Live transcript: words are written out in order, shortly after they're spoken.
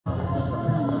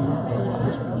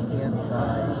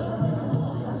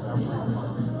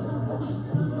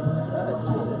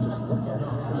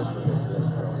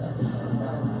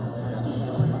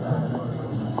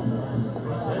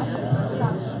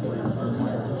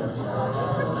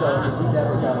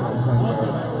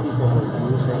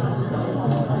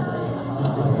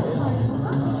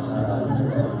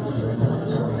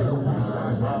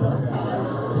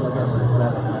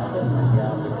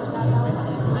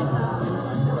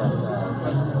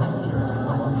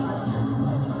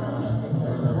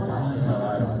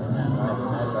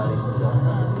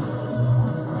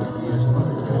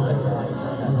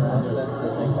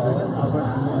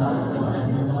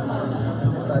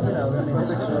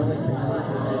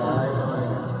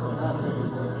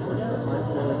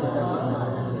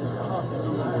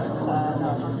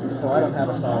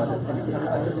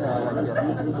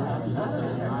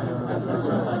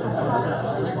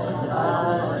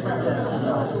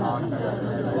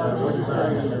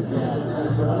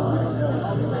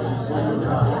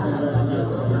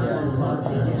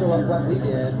What we did,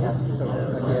 so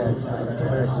again, it's a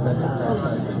very expensive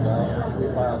process as well. We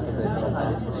filed for this for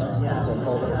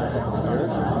Coburn for a couple of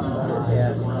years,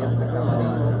 and if the company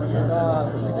took off,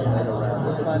 we did later rounds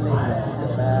of funding, we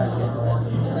get back, and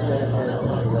the benefit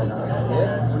was the real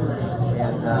hit.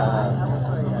 And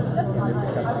if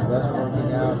the company wasn't working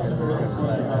out, then we just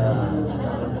let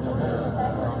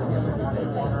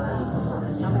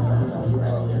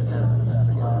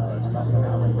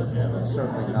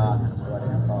certainly not what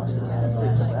it costs to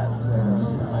fix that.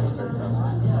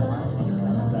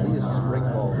 We use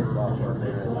sprinkle as well for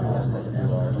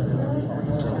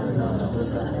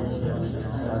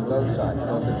on both sides,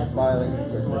 both in the filing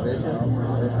for provision,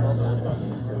 provisional,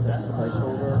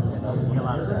 placeholder, and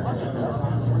other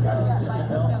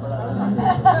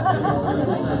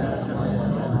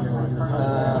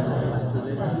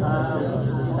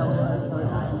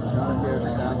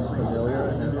sounds familiar,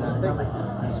 and I think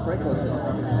Sprinkles is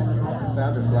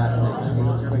founder's last name,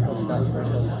 Steve Sprinkles, Scott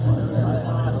Sprinkles.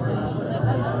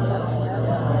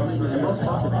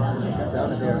 Down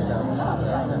at there sounds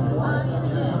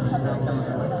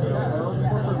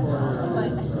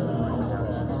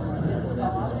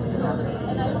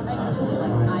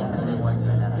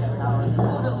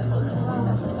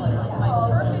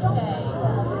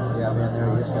yeah, man, there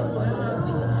he is.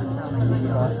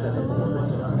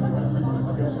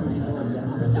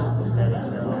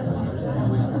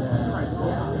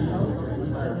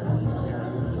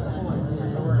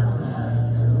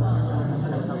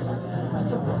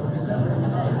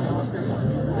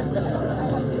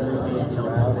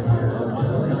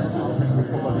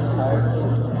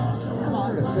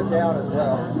 Sit down as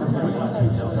well.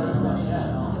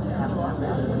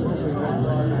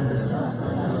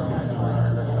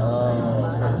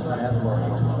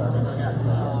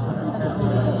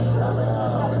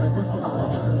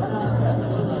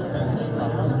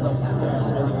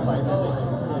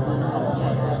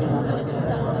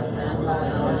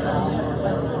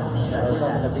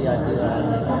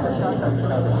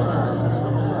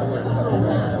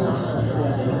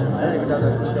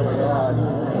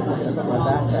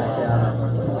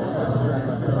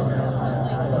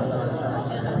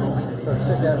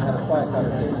 Sit down and have a quiet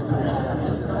conversation.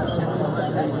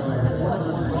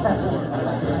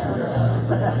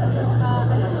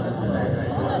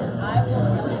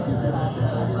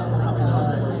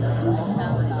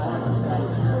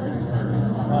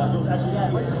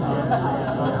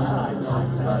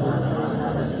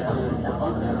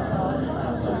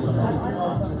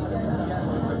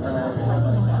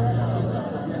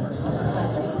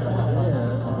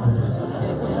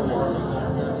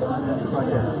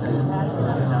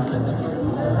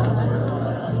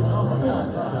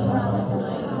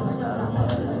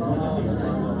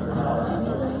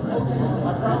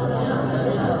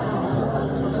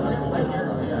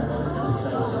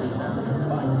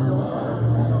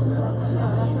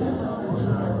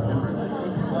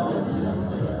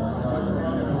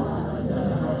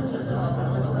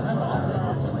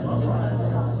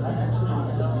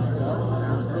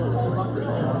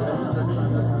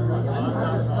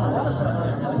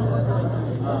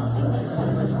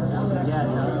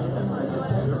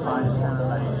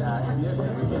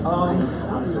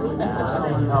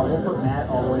 We'll put Matt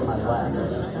all the way to my left.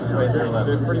 Wait,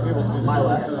 there's pretty people to my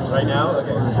left. Right now?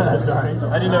 Okay. Sorry.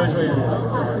 I didn't know which way you were.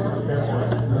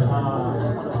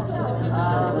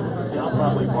 I'll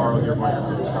probably borrow your mic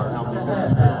to start out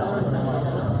because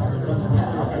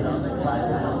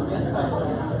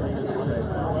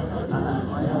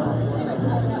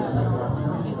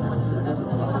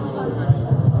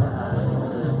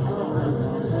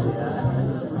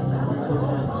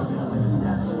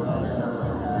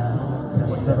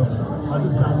How's it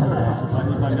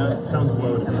sound? My nut sounds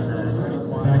low to me.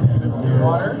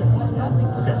 Water?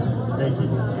 Okay, thank you.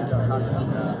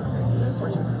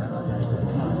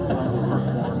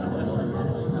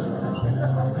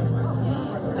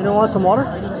 Anyone want some water?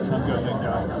 I'm good, thank you.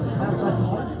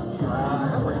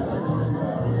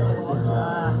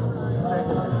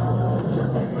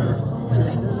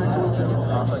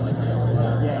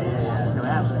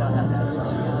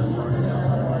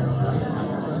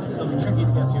 It'll be tricky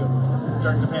to get to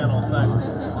during the panel, but I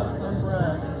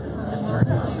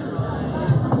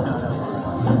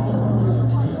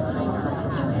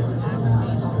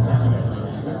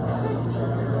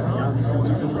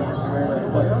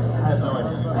have no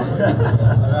idea. I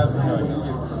have absolutely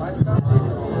no idea.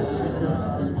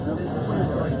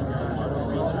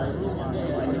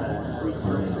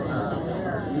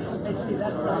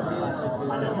 I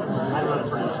know how to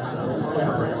pronounce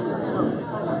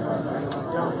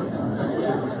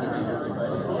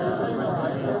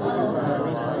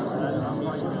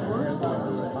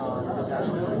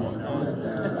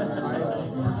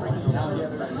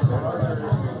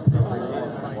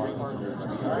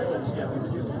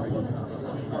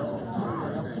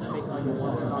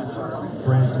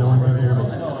Brand's no one here, but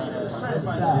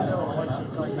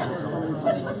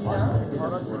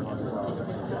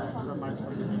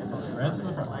Reds to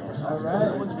the front.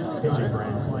 KJ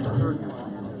Brand.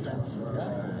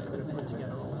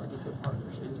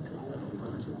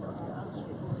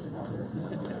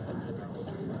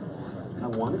 I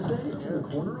want to say it's in the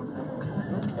corner of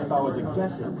that. If I was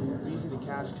guessing.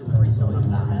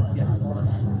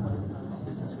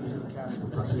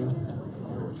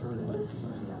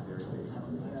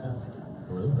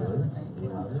 Hello, hello. Any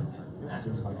louder?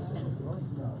 Seems like it's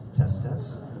test,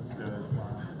 test.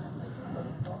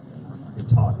 You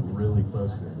talk really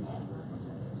closely.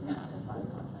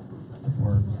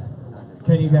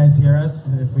 Can you guys hear us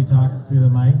if we talk through the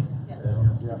mic?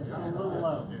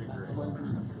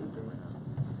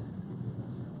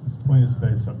 Plenty of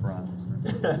space up front.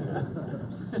 Let's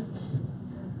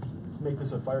make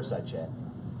this a fireside chat.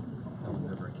 No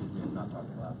one's ever accused me of not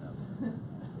talking loud enough.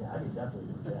 Yeah, I can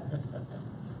definitely do that.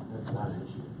 That's not an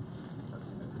issue.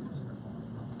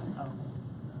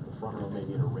 The front row may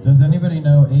need a raise. Does anybody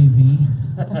know AV?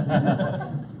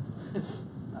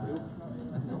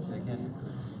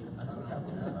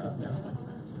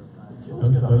 Feels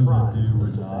Those good up that front. do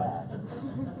would not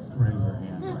raise their hand.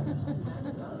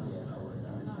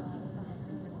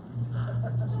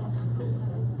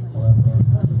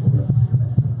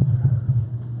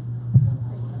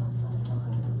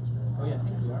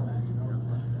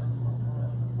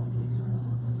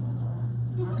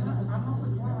 Oh yeah,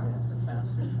 I think we are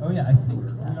Mac. Oh yeah, I think we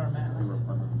are Mac.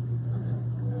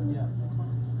 Yeah.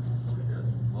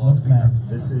 What's Max?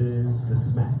 This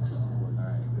is Max.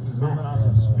 This is Max.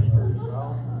 As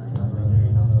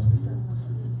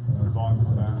long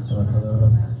as that's Hello, hello.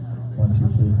 1, 2, 3.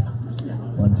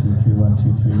 1, 2, 3. 1,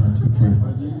 2, 3. 1, 2, 3.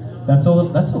 That's a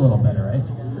little better, right?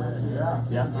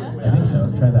 Yeah. I think so.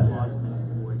 Try that.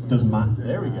 Does my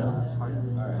there we go.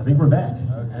 I think we're back.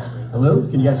 Hello?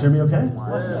 Can you guys hear me okay?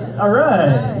 All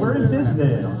right. We're in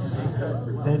business.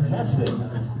 Fantastic.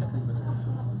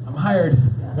 I'm hired.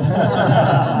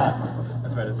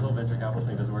 That's right, it's a little venture capital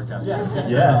thing doesn't work out.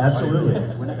 Yeah, absolutely.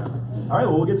 All right,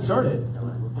 well, we'll get started.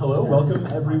 Hello, welcome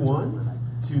everyone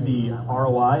to the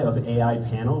ROI of AI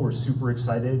panel. We're super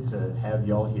excited to have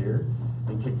y'all here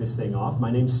and kick this thing off.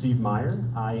 My name's Steve Meyer.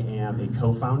 I am a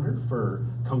co-founder for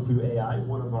Kung Fu AI,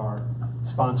 one of our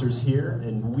sponsors here,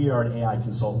 and we are an AI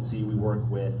consultancy. We work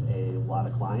with a lot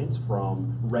of clients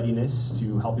from readiness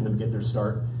to helping them get their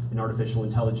start in artificial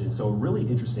intelligence. So a really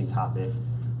interesting topic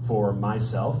for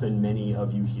myself and many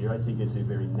of you here. I think it's a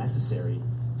very necessary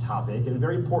topic and a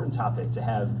very important topic to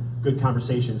have good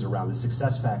conversations around the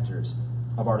success factors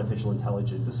of artificial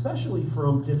intelligence, especially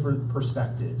from different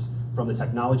perspectives, from the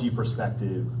technology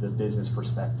perspective, the business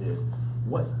perspective.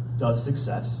 What does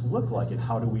success look like and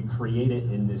how do we create it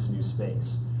in this new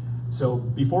space? So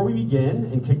before we begin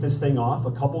and kick this thing off,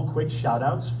 a couple quick shout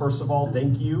outs. First of all,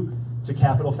 thank you to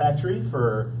Capital Factory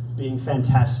for being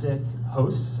fantastic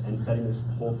hosts and setting this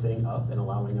whole thing up and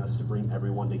allowing us to bring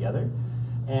everyone together.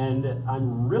 And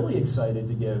I'm really excited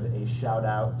to give a shout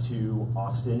out to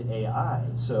Austin AI.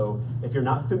 So if you're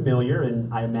not familiar,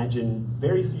 and I imagine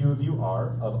very few of you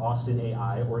are, of Austin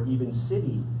AI or even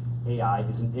City.AI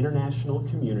is an international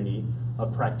community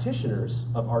of practitioners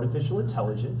of artificial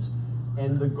intelligence.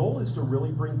 And the goal is to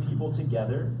really bring people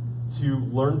together to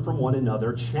learn from one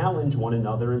another, challenge one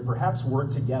another, and perhaps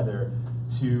work together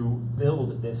to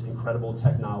build this incredible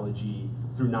technology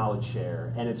through knowledge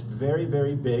share. And it's very,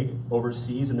 very big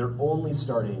overseas, and they're only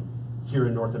starting here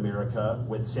in North America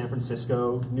with San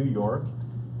Francisco, New York,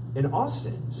 and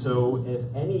Austin. So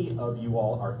if any of you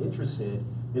all are interested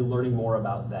in learning more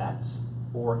about that,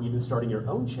 or even starting your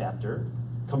own chapter,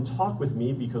 come talk with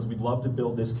me, because we'd love to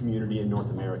build this community in North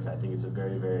America. I think it's a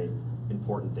very, very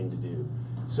important thing to do.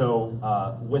 So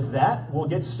with that, we'll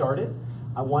get started.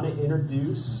 I want to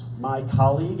introduce my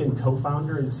colleague and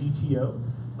co-founder and CTO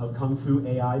of Kung Fu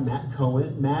AI, Matt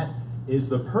Cohen. Matt is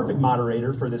the perfect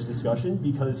moderator for this discussion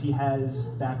because he has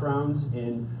backgrounds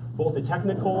in both the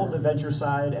technical, the venture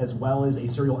side, as well as a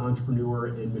serial entrepreneur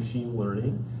in machine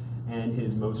learning. And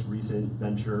his most recent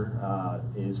venture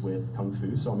is with Kung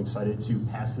Fu. So I'm excited to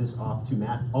pass this off to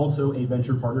Matt, also a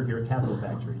venture partner here at Capital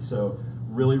Factory. So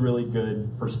really, really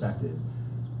good perspective.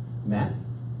 Matt,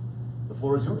 the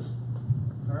floor is yours.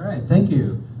 All right, thank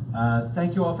you.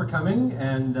 Thank you all for coming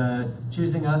and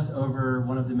choosing us over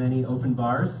one of the many open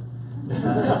bars.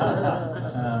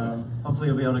 Hopefully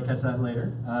you'll be able to catch that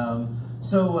later.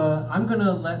 So I'm going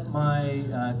to let my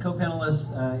co-panelists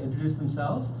introduce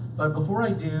themselves. But before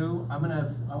I do, I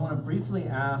want to briefly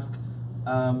ask,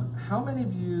 how many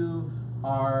of you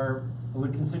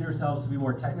would consider yourselves to be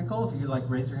more technical? If you could like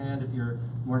raise your hand if you're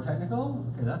more technical.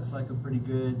 Okay, that's like a pretty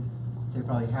good, I'd say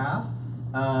probably half.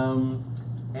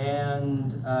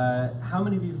 And how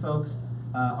many of you folks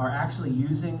are actually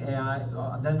using AI?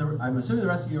 I'm assuming the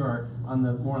rest of you are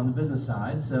more on the business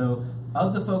side. So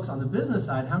of the folks on the business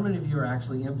side, how many of you are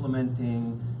actually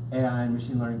implementing AI and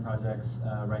machine learning projects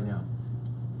right now?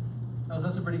 Oh,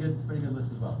 that's a pretty good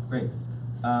list as well. Great.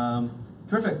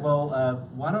 Terrific. Well,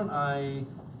 why don't I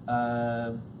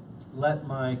let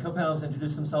my co-panelists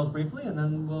introduce themselves briefly, and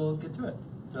then we'll get to it.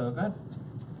 So go ahead.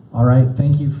 All right,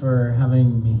 thank you for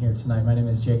having me here tonight. My name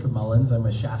is Jacob Mullins. I'm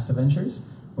with Shasta Ventures.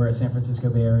 We're a San Francisco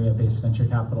Bay Area-based venture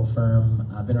capital firm.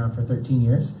 I've been around for 13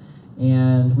 years.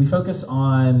 And we focus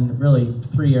on really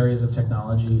 3 areas of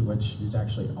technology, which is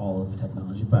actually all of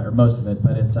technology, or most of it.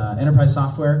 But it's enterprise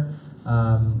software,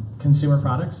 consumer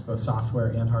products, both software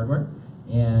and hardware.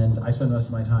 And I spend most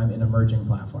of my time in emerging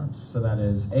platforms. So that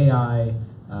is AI,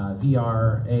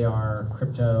 VR, AR,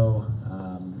 crypto,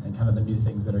 and kind of the new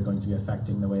things that are going to be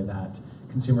affecting the way that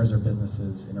consumers or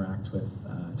businesses interact with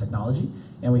technology.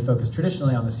 And we focus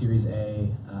traditionally on the Series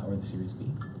A or the Series B.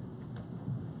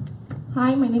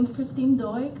 Hi, my name is Christine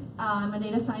Doig. I'm a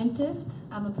data scientist.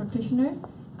 I'm a practitioner.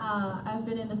 I've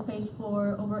been in the space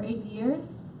for over 8 years.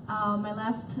 The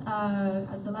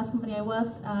last company I was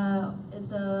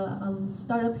is a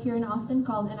startup here in Austin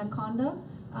called Anaconda,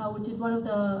 which is one of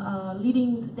the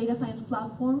leading data science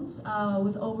platforms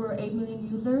with over 8 million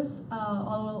users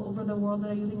all over the world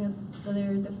that are using us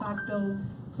their de facto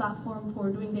platform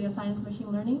for doing data science,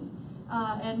 machine learning.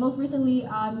 And most recently,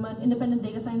 I'm an independent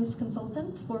data science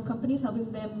consultant for companies,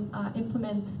 helping them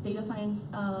implement data science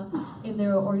in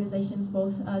their organizations,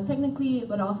 both technically,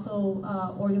 but also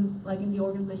like in the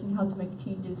organization, how to make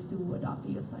changes to adopt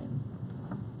data science.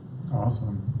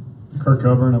 Awesome. Kirk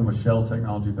Coburn, I'm with Shell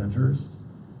Technology Ventures.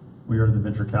 We are the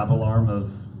venture capital arm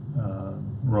of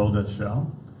Royal Dutch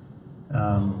Shell.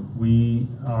 We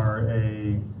are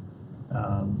a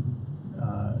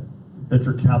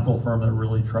venture capital firm that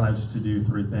really tries to do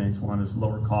 3 things. One is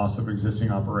lower costs of existing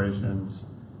operations.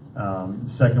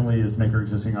 Secondly is make our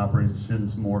existing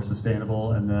operations more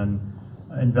sustainable, and then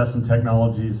invest in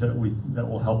technologies that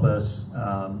will help us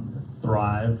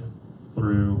thrive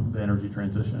through the energy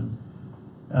transition.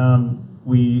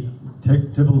 We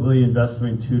typically invest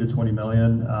between $2 to $20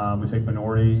 million. We take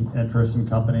minority interest in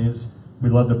companies. We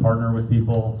love to partner with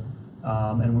people.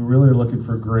 And we really are looking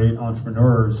for great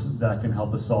entrepreneurs that can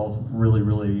help us solve really,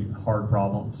 really hard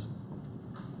problems.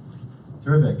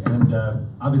 Terrific. And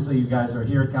obviously you guys are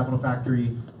here at Capital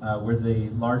Factory. We're the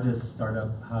largest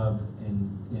startup hub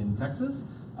in Texas.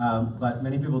 But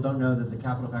many people don't know that the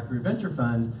Capital Factory Venture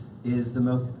Fund is the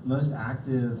most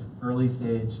active early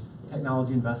stage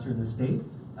technology investor in the state.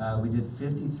 We did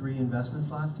 53 investments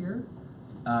last year.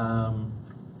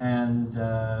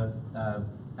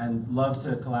 And love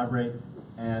to collaborate,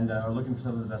 and are looking for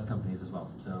some of the best companies as well.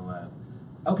 So,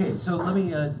 okay, so let me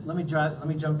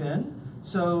jump in.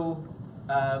 So,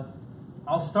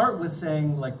 I'll start with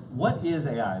saying, like, what is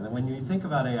AI? And when you think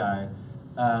about AI,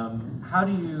 how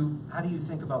do you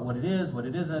think about what it is, what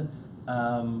it isn't?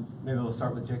 Maybe we'll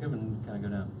start with Jacob and kind of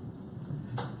go down.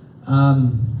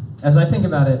 As I think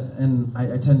about it, and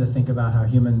I tend to think about how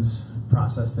humans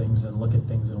process things and look at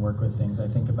things and work with things, I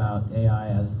think about AI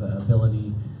as the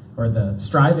ability, or the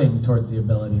striving towards the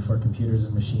ability for computers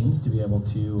and machines to be able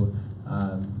to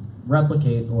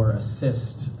replicate or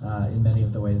assist in many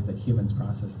of the ways that humans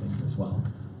process things as well.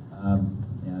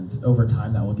 And over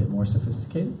time, that will get more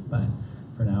sophisticated. But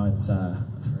for now, it's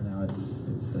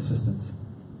assistance.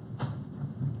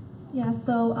 Yeah.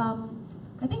 So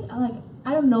I think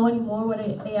I don't know anymore what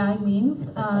AI means.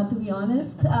 To be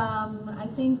honest, I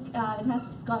think it has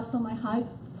got so much hype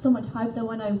that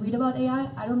when I read about AI,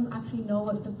 I don't actually know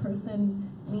what the person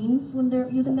means when they're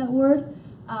using that word.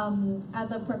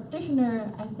 As a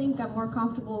practitioner, I think I'm more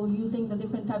comfortable using the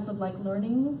different types of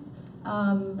learning,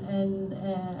 and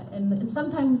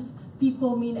sometimes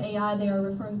people mean AI, they are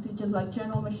referring to just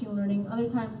general machine learning. Other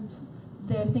times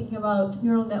they're thinking about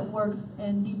neural networks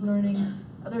and deep learning.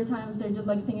 Other times they're just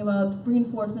thinking about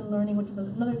reinforcement learning, which is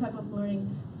another type of learning.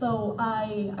 So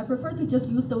I prefer to just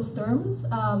use those terms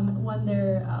when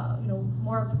they're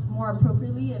more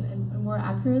appropriately and more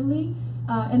accurately.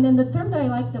 And then the term that I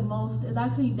like the most is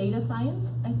actually data science.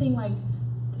 I think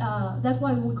that's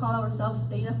why we call ourselves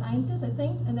data scientists, I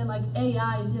think. And then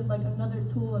AI is just another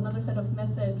tool, another set of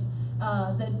methods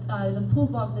that is a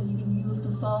toolbox that you can use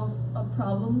to solve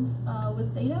problems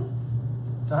with data.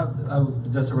 So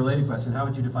just a related question, how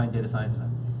would you define data science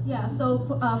then? Yeah, so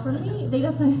for me,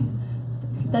 data science,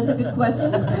 that's a good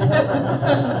question.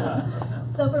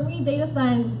 So for me, data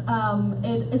science,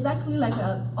 it's actually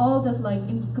all this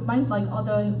it combines all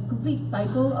the complete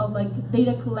cycle of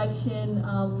data collection,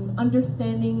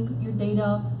 understanding your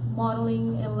data,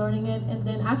 modeling and learning it, and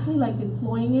then actually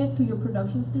deploying it to your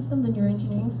production systems and your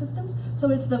engineering systems. So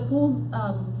it's the full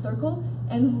circle,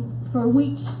 and for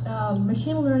which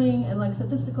machine learning and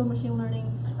statistical machine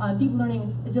learning, deep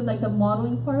learning is just the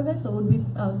modeling part of it. So it would be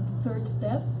a third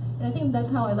step. And I think that's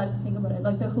how I like to think about it,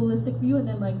 the holistic view, and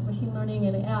then machine learning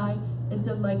and AI is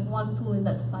just one tool in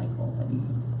that cycle that you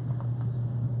use.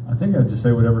 I think I'd just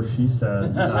say whatever she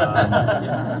said.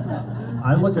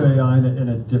 I look at AI in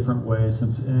a different way,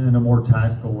 since in a more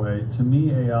tactical way. To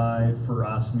me, AI for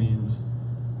us means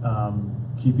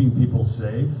keeping people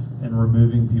safe and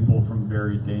removing people from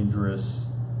very dangerous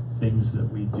things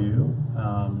that we do.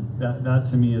 That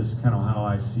to me is kind of how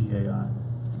I see AI.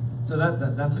 So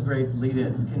that's a great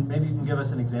lead-in. Maybe you can give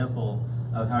us an example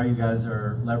of how you guys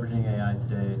are leveraging AI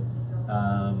today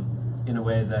in a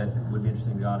way that would be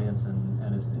interesting to the audience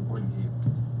and is important to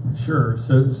you. Sure.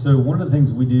 So one of the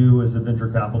things we do as a venture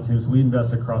capital team is we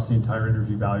invest across the entire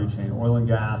energy value chain, oil and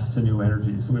gas to new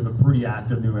energies. So we have a pretty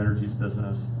active new energies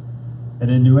business. And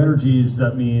in new energies,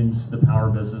 that means the power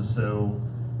business, so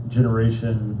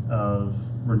generation of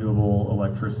renewable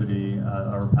electricity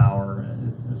or power,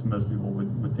 as most people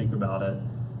would think about it,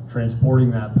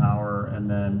 transporting that power, and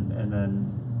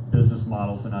then business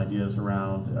models and ideas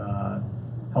around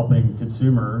helping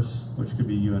consumers, which could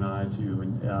be you and I, to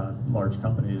large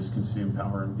companies consume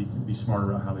power and be smarter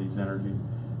about how they use energy.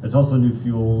 It's also new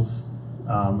fuels,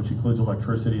 which includes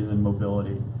electricity, and then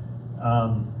mobility.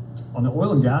 On the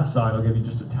oil and gas side, I'll give you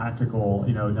just a tactical,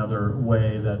 another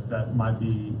way that might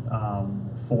be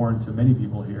foreign to many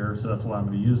people here, so that's why I'm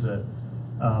going to use it.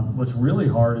 What's really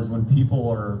hard is when people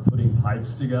are putting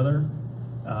pipes together.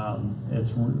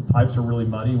 Pipes are really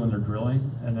muddy when they're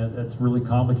drilling, and it's really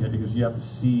complicated because you have to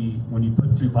see, when you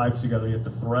put two pipes together, you have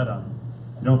to thread them.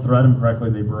 If you don't thread them correctly,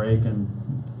 they break and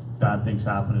bad things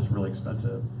happen. It's really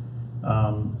expensive.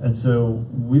 And so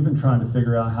we've been trying to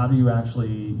figure out, how do you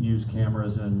actually use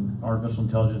cameras and artificial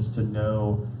intelligence to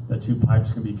know that two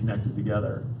pipes can be connected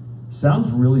together.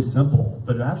 Sounds really simple,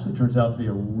 but it actually turns out to be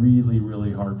a really,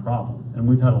 really hard problem. And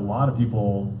we've had a lot of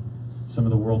people, some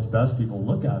of the world's best people,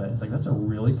 look at it. It's that's a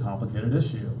really complicated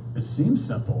issue. It seems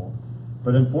simple,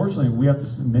 but unfortunately we have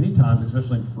to, many times,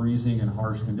 especially in freezing and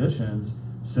harsh conditions,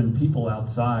 send people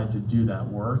outside to do that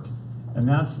work. And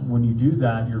that's, when you do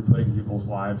that, you're putting people's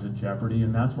lives at jeopardy,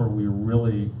 and that's where we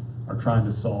really are trying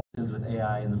to solve. With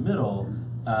AI in the middle,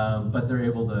 but they're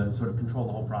able to sort of control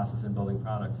the whole process in building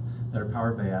products that are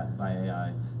powered by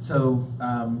AI. So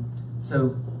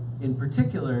in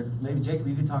particular, maybe Jacob,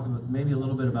 you could talk about maybe a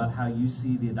little bit about how you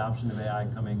see the adoption of AI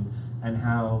coming, and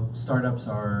how startups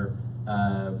are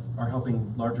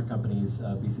helping larger companies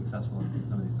be successful in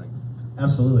some of these things.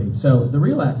 Absolutely. So the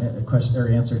real question or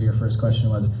answer to your first question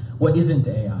was, what isn't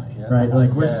AI, right?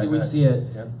 We see it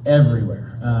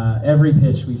everywhere. Every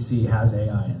pitch we see has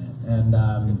AI in it,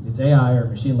 and it's AI or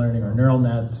machine learning or neural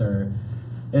nets or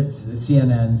it's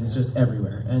CNNs. It's just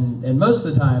everywhere, and most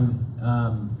of the time,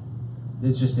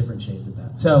 it's just different shades of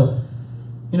that. So,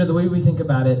 the way we think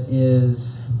about it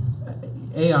is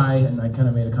AI, and I kind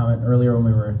of made a comment earlier when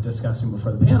we were discussing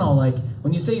before the panel,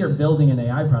 when you say you're building an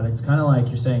AI product, it's kind of like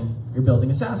you're saying you're building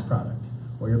a SaaS product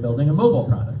or you're building a mobile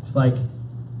product.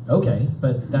 Okay,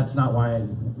 but that's not why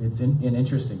it's an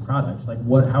interesting product.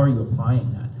 How are you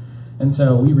applying that? And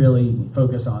so we really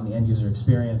focus on the end user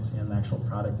experience and the actual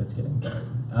product that's getting built.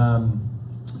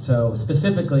 So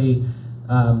specifically,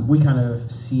 we kind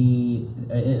of see,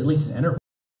 at least in enterprise,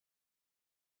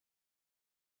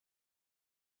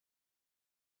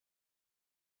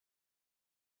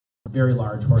 very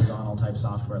large horizontal type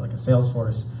software like a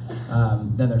Salesforce.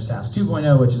 Then there's SaaS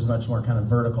 2.0, which is much more kind of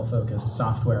vertical focused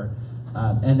software.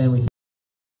 And then we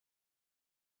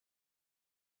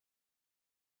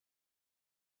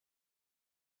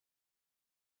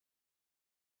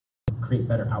create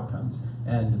better outcomes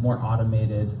and more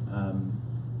automated,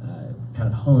 kind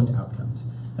of honed outcomes.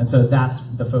 And so that's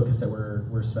the focus that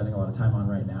we're spending a lot of time on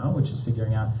right now, which is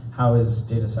figuring out how is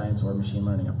data science or machine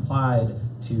learning applied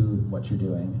to what you're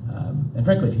doing. And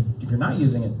frankly, if you're not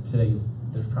using it today,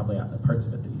 there's probably parts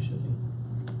of it that you should be.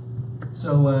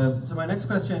 So my next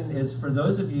question is for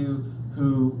those of you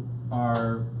who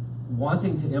are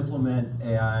wanting to implement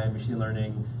AI, machine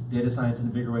learning, data science in a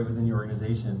bigger way within your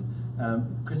organization.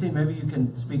 Christine, maybe you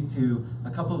can speak to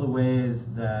a couple of the ways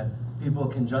that people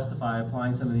can justify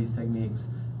applying some of these techniques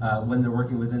when they're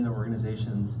working within their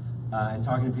organizations and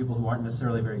talking to people who aren't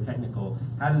necessarily very technical,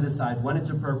 how to decide when it's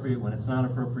appropriate, when it's not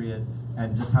appropriate,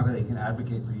 and just how they can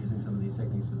advocate for using some of these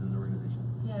techniques within the organization.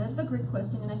 Yeah, that's a great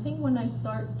question. And I think when I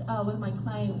start with my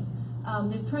clients,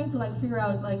 they're trying to figure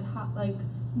out how,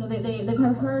 they've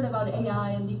heard about AI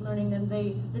and deep learning, and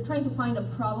they're trying to find a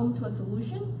problem to a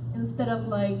solution instead of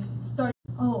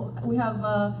we have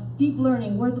deep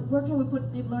learning. Where can we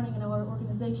put deep learning in our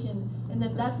organization? And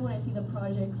then that's when I see the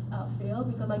projects fail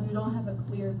because you don't have a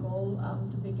clear goal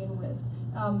to begin with.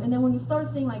 And then when you start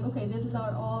saying okay, this is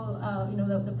our all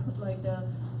the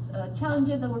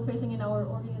challenges that we're facing in our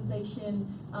organization,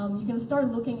 you can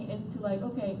start looking into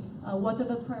okay, what are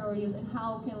the priorities and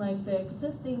how can the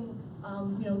existing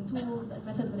tools and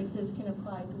methods that exist can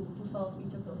apply to solve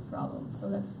each of those problems. So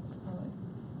that's how I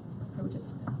approach it.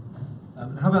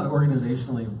 How about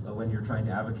organizationally when you're trying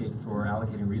to advocate for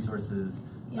allocating resources?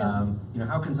 Yeah.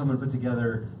 How can someone put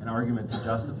together an argument to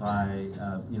justify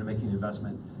making an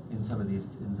investment in some of these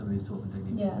tools and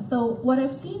techniques? Yeah. So what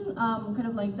I've seen, kind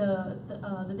of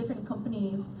the different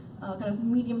companies, kind of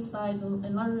medium-sized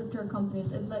and larger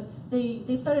companies, is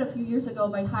they started a few years ago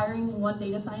by hiring one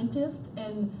data scientist,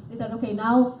 and they said, okay,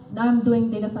 now I'm doing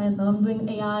data science, now I'm doing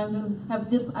AI,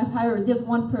 I've hired this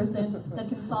one person that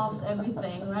can solve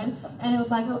everything, right? And it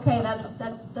was okay,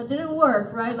 that didn't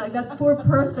work, right? That poor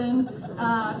person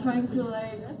trying to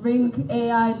bring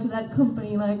AI to that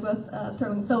company was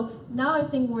struggling. So now I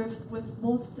think we've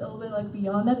moved a little bit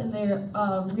beyond that, and they're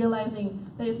realizing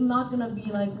that it's not going to be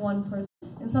one person.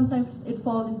 And sometimes it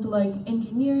falls into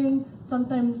engineering.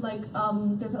 Sometimes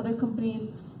there's other companies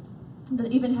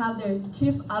that even have their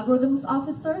chief algorithms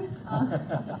officer,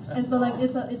 and so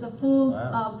it's a full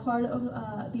part of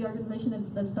the organization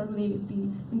that starts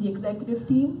in the executive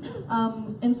team.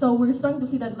 And so we're starting to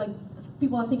see that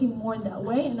people are thinking more in that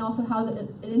way, and also how it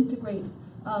integrates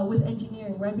with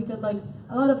engineering, right? Because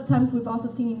a lot of times we've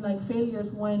also seen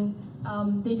failures when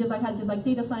they just had this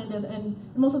data scientists, and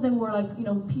most of them were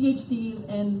PhDs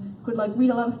and could read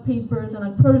a lot of papers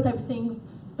and prototype things,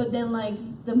 but then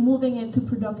the moving it to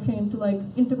production to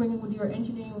integrating with your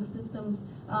engineering systems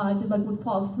just would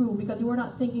fall through because you were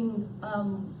not thinking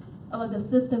about the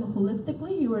system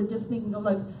holistically. You were just thinking of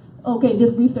okay,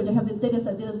 this research, I have this data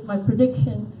set, this is my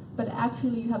prediction, but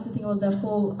actually you have to think about the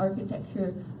whole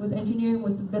architecture with engineering,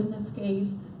 with the business case,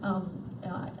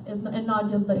 and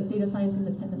not just data science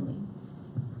independently.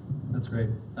 That's great.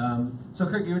 So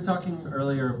Kirk, you were talking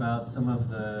earlier about some of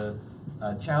the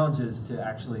challenges to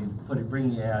actually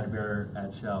bringing AI to bear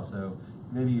at Shell. So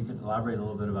maybe you could elaborate a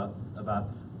little bit about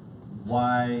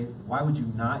why would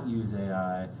you not use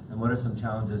AI, and what are some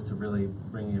challenges to really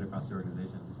bringing it across the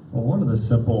organization? Well, one of the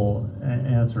simple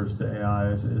answers to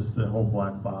AI is the whole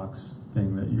black box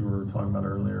thing that you were talking about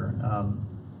earlier.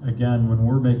 Again, when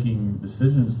we're making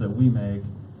decisions that we make,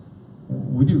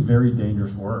 we do very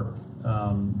dangerous work.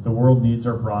 The world needs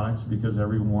our products because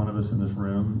every one of us in this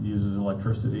room uses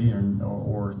electricity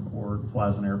or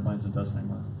flies on airplanes and does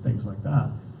things like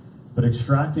that. But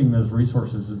extracting those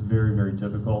resources is very, very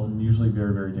difficult and usually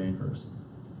very, very dangerous.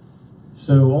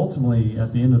 So ultimately,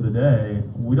 at the end of the day,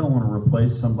 we don't want to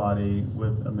replace somebody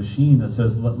with a machine that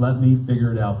says, let me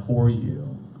figure it out for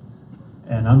you.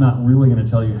 And I'm not really going to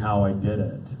tell you how I did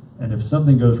it. And if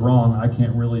something goes wrong, I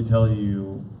can't really tell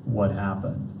you what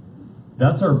happened.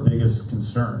 That's our biggest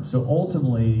concern. So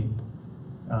ultimately,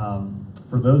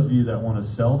 for those of you that want to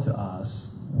sell to us,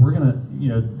 we're going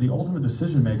to, the ultimate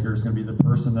decision maker is going to be the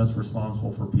person that's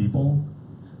responsible for people.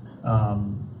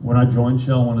 When I joined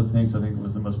Shell, one of the things I think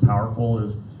was the most powerful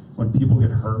is when people get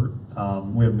hurt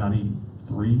We have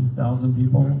 93,000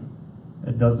 people.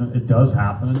 It does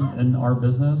happen in our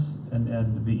business,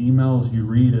 and the emails you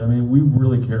read, I mean, we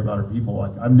really care about our people.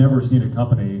 Like, I've never seen a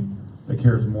company that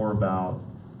cares more about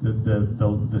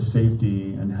the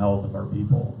safety and health of our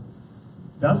people.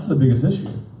 That's the biggest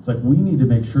issue. It's like, we need to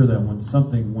make sure that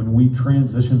when we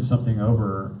transition something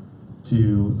over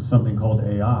to something called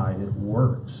AI, it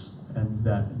works, and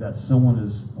that someone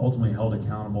is ultimately held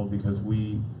accountable because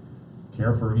we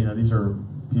care for, these are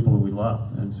people that we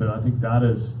love. And so I think that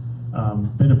has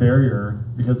been a barrier,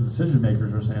 because decision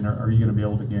makers are saying, are you going to be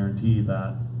able to guarantee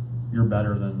that you're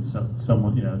better than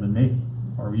someone, than me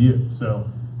or you? So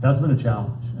that's been a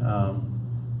challenge.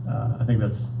 I think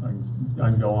I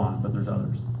can go on, but there's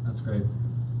others. That's great.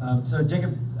 So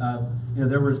Jacob,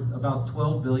 there was about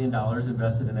 $12 billion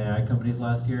invested in AI companies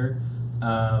last year.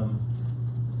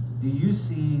 Do you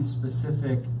see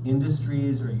specific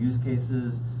industries or use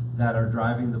cases that are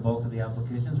driving the bulk of the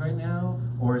applications right now,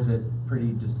 or is it pretty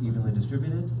evenly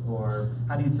distributed? Or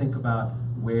how do you think about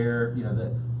where,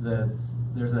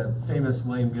 there's a famous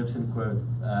William Gibson quote,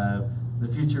 the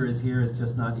future is here, it's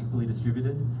just not equally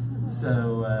distributed.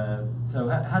 So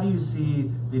how do you see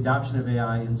the adoption of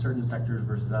AI in certain sectors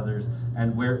versus others,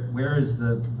 and where is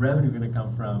the revenue going to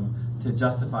come from to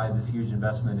justify this huge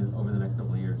investment over the next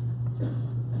couple of years?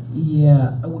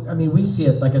 Yeah, I mean, we see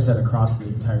it, like I said, across the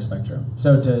entire spectrum.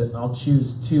 So I'll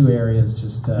choose two areas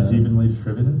just to... Is evenly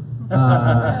distributed?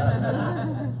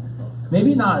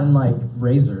 Maybe not in like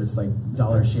razors, like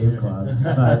Dollar Shave Club,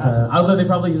 but although they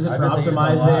probably use it for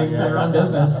optimizing their own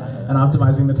business and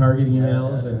optimizing the target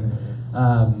emails.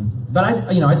 But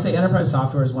I'd say enterprise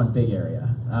software is one big area.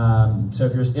 So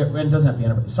if it doesn't have to be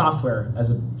enterprise software as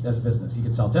a business, you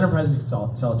could sell it to enterprises, you could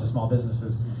sell it to small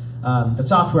businesses. But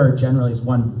software generally is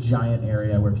one giant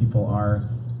area where people are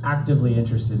actively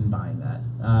interested in buying that.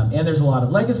 And there's a lot of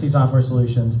legacy software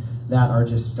solutions that are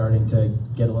just starting to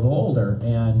get a little older,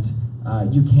 and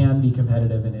you can be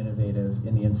competitive and innovative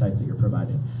in the insights that you're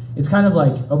providing. It's kind of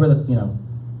like over the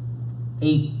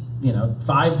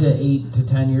 5 to 8 to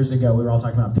 10 years ago, we were all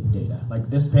talking about big data.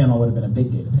 Like, this panel would have been a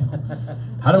big data panel.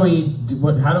 How do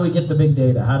we get the big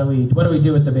data? What do we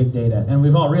do with the big data? And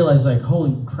we've all realized, like,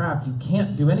 holy crap, you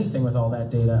can't do anything with all that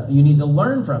data. You need to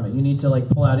learn from it. You need to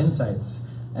pull out insights.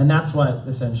 And that's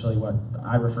essentially what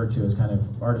I refer to as kind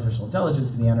of artificial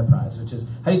intelligence in the enterprise, which is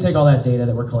how do you take all that data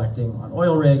that we're collecting on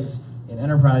oil rigs, in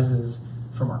enterprises,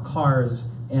 from our cars,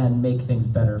 and make things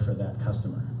better for that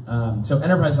customer. So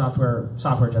enterprise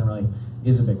software generally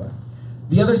is a big one.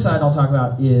 The other side I'll talk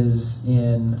about is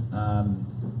in,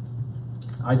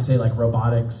 I'd say like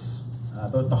robotics,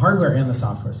 both the hardware and the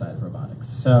software side of robotics.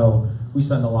 So we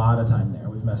spend a lot of time there.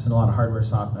 We've invested in a lot of hardware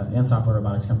and software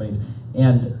robotics companies.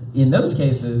 And in those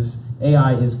cases,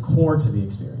 AI is core to the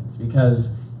experience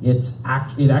because it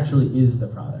actually is the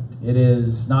product. It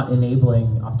is not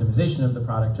enabling optimization of the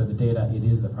product or the data, it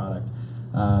is the product.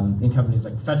 In companies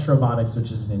like Fetch Robotics,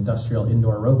 which is an industrial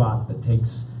indoor robot that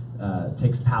takes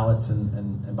pallets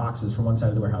and boxes from one side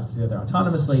of the warehouse to the other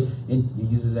autonomously, it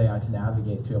uses AI to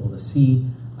navigate, to be able to see.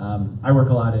 I work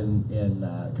a lot in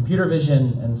computer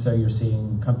vision, and so you're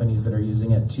seeing companies that are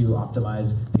using it to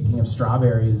optimize picking of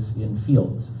strawberries in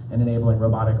fields and enabling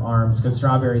robotic arms, because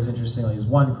strawberries, interestingly, is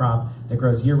one crop that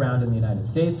grows year-round in the United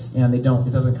States, and it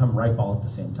doesn't come ripe all at the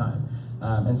same time.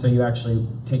 And so you actually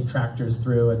take tractors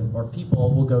through, or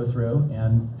people will go through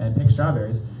and pick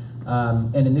strawberries.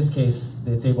 And in this case,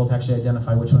 it's able to actually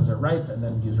identify which ones are ripe and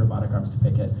then use robotic arms to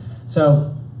pick it.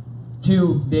 So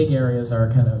two big areas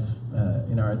are kind of,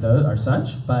 are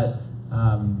such, but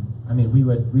I mean,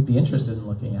 we'd be interested in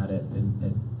looking at it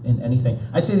in anything.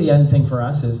 I'd say the end thing for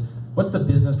us is, what's the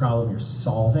business problem you're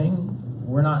solving?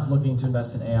 We're not looking to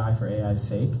invest in AI for AI's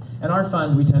sake. And our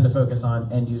fund, we tend to focus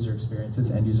on end user experiences,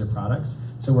 end user products.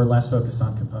 So we're less focused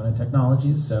on component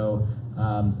technologies. So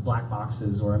black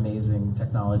boxes or amazing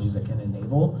technologies that can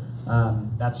enable.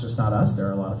 That's just not us. There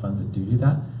are a lot of funds that do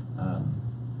that.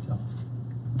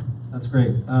 That's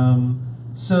great.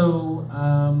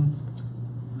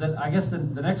 I guess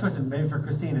the next question, maybe for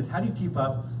Christine, is how do you keep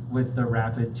up with the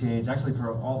rapid change? Actually,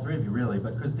 for all three of you, really,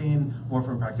 but Christine, more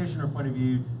from a practitioner point of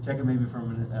view, Jacob maybe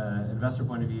from an investor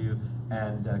point of view,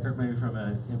 and Kirk maybe from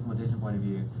an implementation point of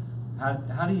view.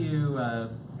 How do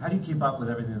you keep up with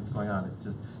everything that's going on?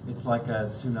 It's like a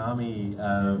tsunami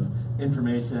of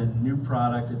information, new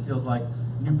products. It feels like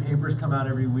new papers come out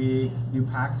every week, new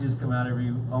packages come out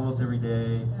almost every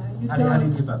day. How do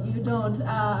you keep up? You don't.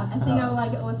 I think I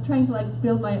was trying to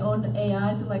build my own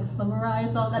AI to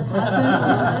summarize all that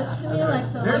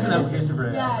happens. There's an application for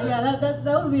AI. Yeah,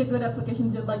 that would be a good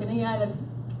application, just like an AI that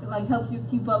like helps you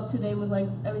keep up to date with like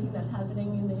everything that's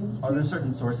happening in the industry. Are there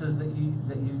certain sources that you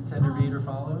tend to read or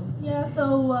follow? Yeah,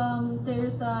 so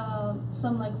there's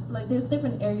some like there's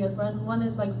different areas. One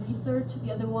is like research.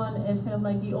 The other one is kind of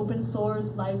like the open source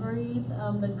libraries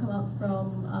that come up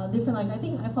from different, like I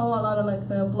think I follow a lot of like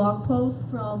the blog posts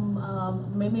from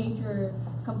major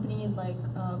companies like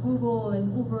Google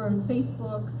and Uber and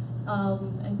Facebook.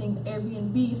 I think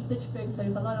Airbnb, Stitch Fix.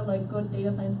 There's a lot of like good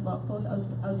data science blog posts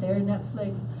out there.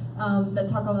 Netflix that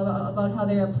talk a lot about how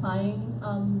they're applying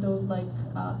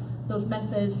those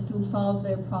methods to solve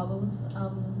their problems.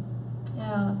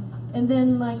 And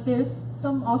then like there's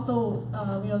some also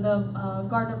the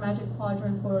Gartner Magic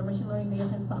Quadrant for machine learning data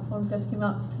science platforms that came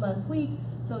out last week.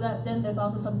 So that then there's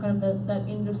also some kind of that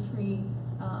industry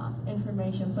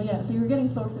information. So yeah, so you're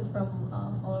getting sources from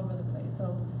all over the place.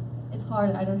 So it's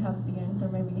hard. I don't have the answer.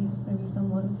 Maybe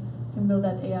someone can build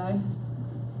that AI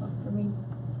for me.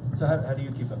 So how do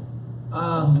you keep up?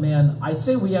 Man, I'd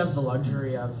say we have the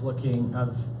luxury of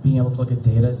being able to look at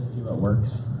data to see what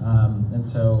works. And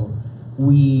so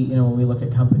when we look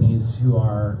at companies who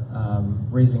are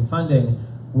raising funding,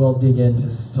 we'll dig in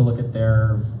to look at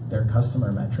their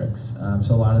customer metrics.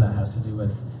 So a lot of that has to do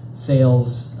with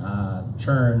sales,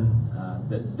 churn,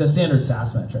 the standard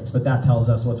SaaS metrics, but that tells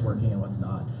us what's working and what's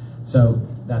not. So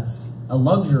that's a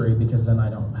luxury because then I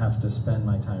don't have to spend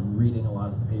my time reading a lot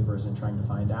of the papers and trying to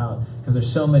find out, because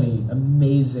there's so many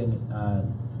amazing.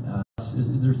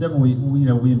 There's definitely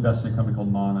we invest in a company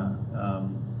called Mana.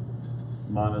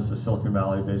 Mana is a Silicon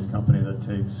Valley-based company that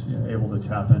takes able to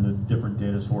tap into different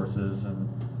data sources and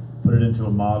put it into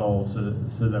a model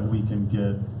so that we can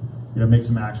get make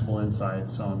some actionable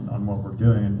insights on what we're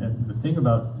doing. And the thing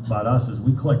about us is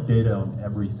we collect data on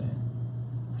everything.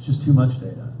 It's just too much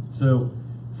data. So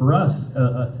for us,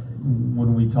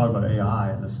 when we talk about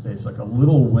AI in this space, like a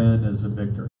little win is a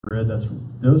victory.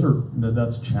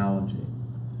 That's challenging.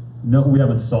 No, we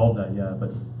haven't solved that yet,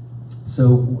 but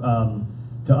so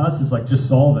to us, it's like just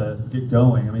solve it, get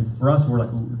going. I mean, for us, we're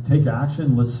like take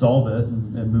action, let's solve it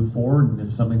and move forward. And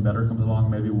if something better comes along,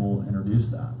 maybe we'll introduce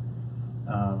that.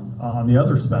 On the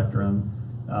other spectrum,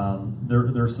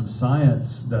 there's some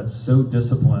science that's so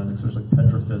disciplined, especially like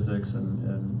petrophysics and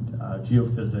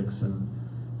geophysics, and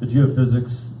the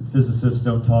physicists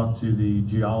don't talk to the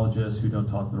geologists, who don't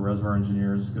talk to the reservoir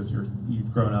engineers, because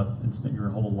you've grown up and spent your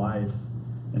whole life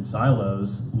in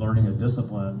silos learning a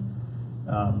discipline.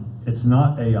 It's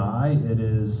not AI, it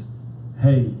is,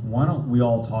 hey, why don't we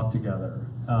all talk together?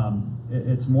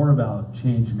 It's more about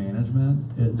change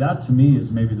management. That to me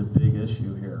is maybe the big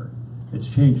issue here. It's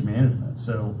change management.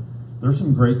 So there's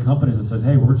some great companies that says,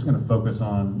 hey, we're just going to focus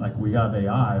on, like, we got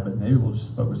AI, but maybe we'll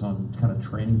just focus on kind of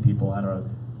training people how to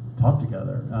talk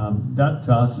together. That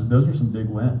to us, those are some big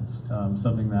wins.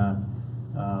 Something that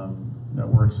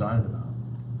we're excited about.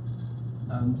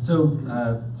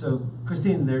 So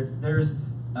Christine, there's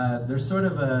sort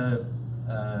of a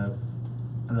I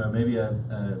don't know, maybe a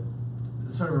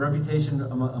sort of a reputation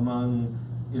among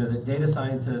that data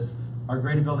scientists are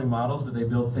great at building models, but they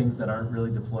build things that aren't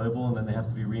really deployable, and then they have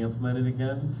to be re-implemented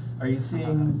again. Are you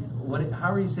seeing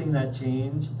how are you seeing that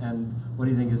change, and what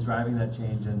do you think is driving that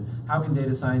change, and how can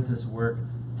data scientists work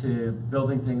to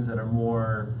building things that are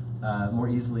more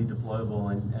easily deployable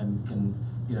and can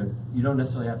you don't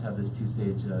necessarily have to have this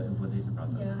two-stage implementation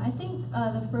process? Yeah, I think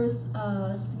the first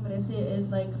thing that I see is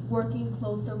like working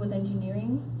closer with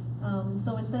engineering.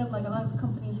 So instead of like a lot of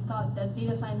companies thought that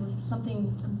data science was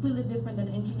something completely different than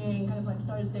engineering, kind of like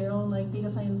started their own like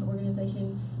data science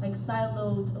organization, like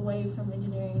siloed away from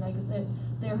engineering. Like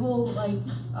their whole like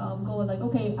goal was like,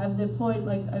 okay, I've deployed,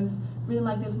 like I've written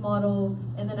like this model,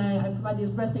 and then I provide this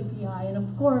REST API, and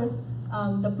of course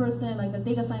the person, like the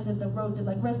data scientist that wrote the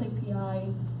like REST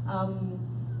API,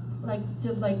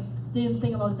 didn't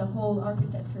think about the whole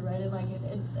architecture, right? And like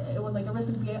it was like a REST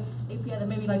API that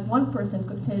maybe like one person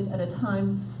could hit at a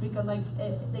time, because like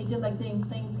they just like didn't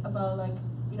think about like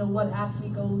what actually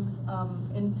goes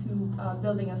into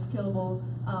building a scalable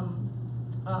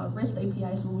REST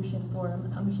API solution for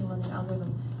a machine learning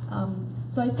algorithm.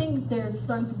 So I think they're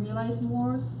starting to realize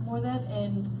more of that,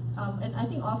 and I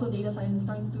think also data science is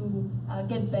starting to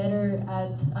get better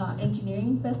at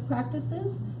engineering best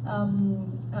practices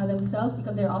themselves,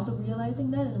 because they're also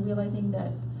realizing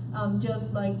that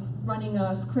just like running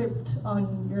a script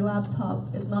on your laptop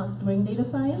is not doing data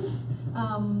science.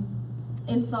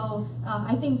 And so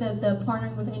I think that the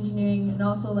partnering with engineering and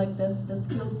also like the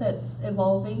skill sets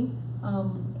evolving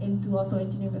into also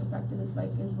engineering best practices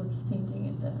is what's changing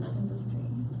in the industry.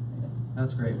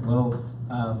 That's great. Well,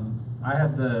 I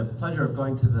had the pleasure of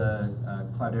going to the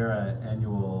Cloudera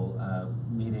annual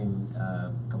meeting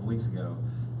a couple weeks ago,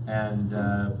 And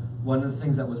one of the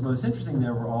things that was most interesting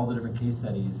there were all the different case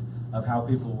studies of how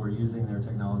people were using their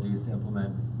technologies to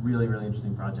implement really, really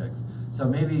interesting projects. So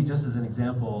maybe just as an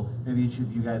example, maybe each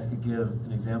of you guys could give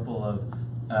an example of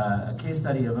a case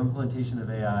study of implementation of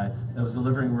AI that was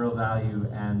delivering real value,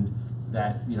 and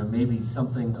that maybe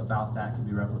something about that could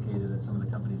be replicated at some of the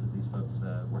companies that these folks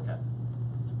work at.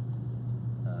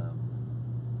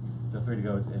 Feel free to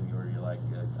go with any order you like.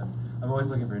 I'm always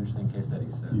looking for interesting case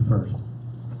studies. So. You first.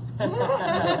 You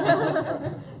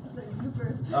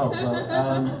first. Oh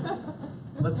well.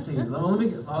 Let's see. I'll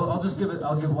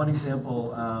give one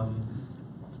example.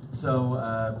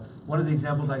 One of the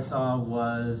examples I saw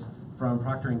was from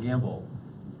Procter and Gamble,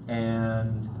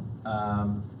 and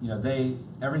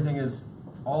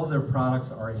all of their products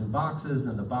are in boxes,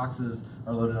 and the boxes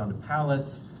are loaded onto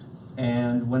pallets.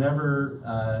 And whenever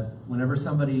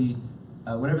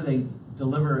they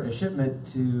deliver a shipment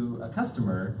to a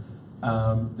customer,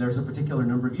 there's a particular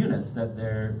number of units that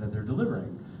they're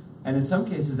delivering. And in some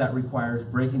cases, that requires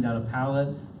breaking down a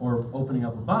pallet or opening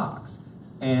up a box.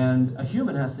 And a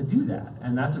human has to do that,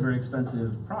 and that's a very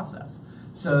expensive process.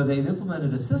 So they've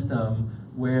implemented a system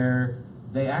where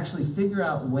they actually figure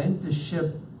out when to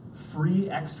ship free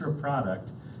extra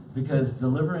product, because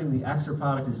delivering the extra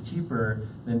product is cheaper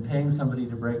than paying somebody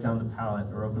to break down the pallet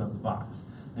or open up the box.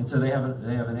 And so they have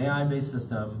an AI-based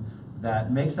system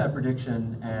that makes that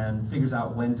prediction and figures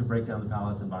out when to break down the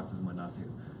pallets and boxes and when not to.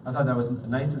 I thought that was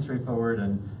nice and straightforward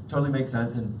and totally makes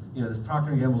sense. And this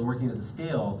Procter & Gamble is working at the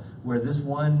scale where this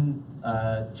one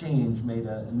change made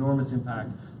an enormous impact.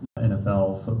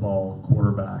 NFL football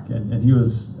quarterback, and he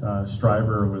was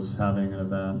Stryver was having an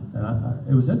event, and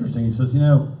it was interesting. He says, he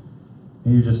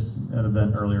was just at an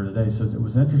event earlier today. He says it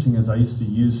was interesting as I used to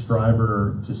use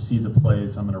Stryver to see the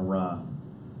plays I'm going to run,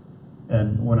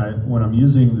 and when I'm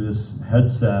using this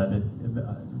headset,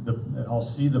 I'll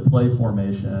see the play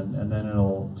formation, and then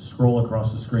it'll scroll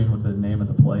across the screen what the name of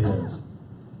the play is.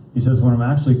 He says when I'm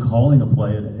actually calling a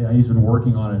play, he's been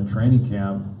working on it in training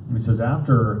camp. He says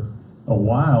after a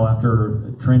while,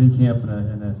 after training camp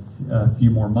and a few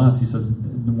more months, he says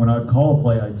when I'd call a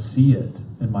play, I'd see it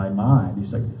in my mind.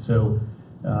 He's like,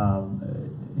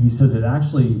 he says it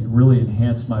actually really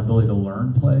enhanced my ability to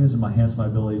learn plays and enhanced my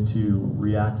ability to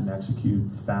react and execute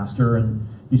faster. And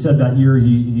he said that year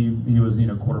he was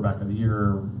quarterback of the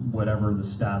year, whatever the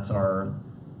stats are.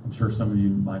 I'm sure some of you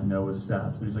might know his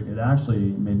stats, but he's like, it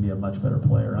actually made me a much better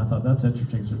player. And I thought that's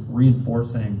interesting. It's just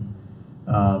reinforcing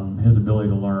his ability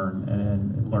to learn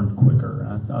and learn quicker.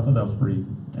 I thought that was pretty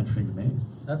interesting to me.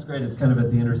 That's great. It's kind of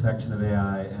at the intersection of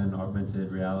AI and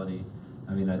augmented reality.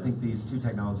 I mean, I think these two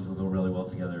technologies will go really well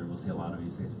together. We'll see a lot of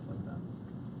use cases like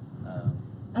that.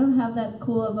 I don't have that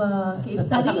cool of a case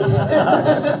study.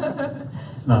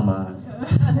 It's not mine.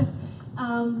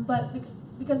 But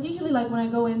because usually, like when I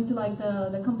go into like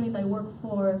the companies I work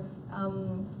for,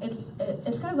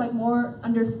 it's kind of like more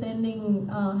understanding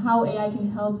how AI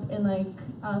can help in like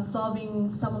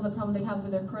solving some of the problems they have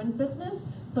with their current business.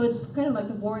 So it's kind of like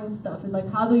the boring stuff. It's like,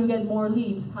 how do you get more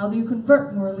leads? How do you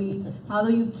convert more leads? How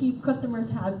do you keep customers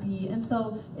happy? And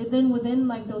so it's then within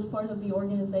like those parts of the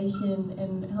organization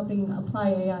and helping apply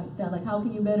AI. That like, how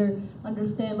can you better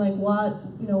understand like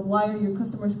why are your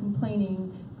customers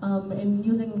complaining? And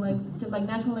using like just like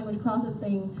natural language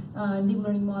processing and deep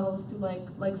learning models to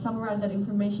like summarize that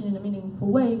information in a meaningful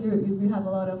way. You have a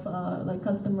lot of like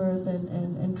customers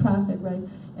and traffic, right?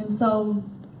 And so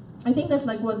I think that's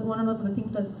like one of the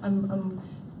things that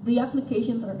the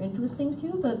applications are interesting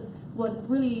too, but what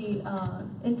really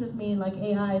interests me in like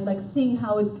AI is like seeing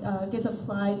how it gets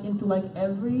applied into like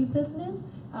every business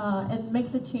and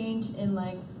makes a change in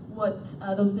like what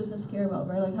those businesses care about,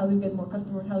 right? Like how do you get more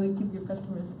customers? How do you keep your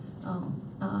customers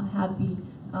happy?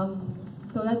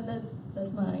 So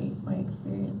that's my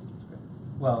experience.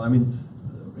 Well, I mean,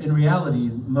 in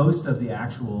reality, most of the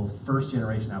actual first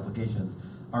generation applications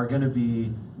are going to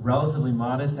be relatively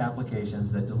modest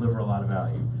applications that deliver a lot of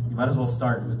value. You might as well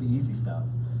start with the easy stuff.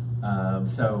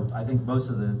 So I think most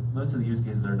of the use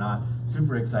cases are not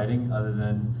super exciting, other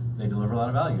than they deliver a lot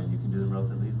of value and you can do them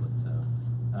relatively easily.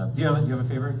 So, do you have a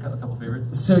favorite? A couple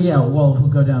favorites? So yeah, well, we'll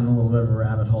go down a little bit of a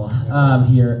rabbit hole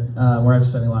here, where I'm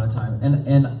spending a lot of time,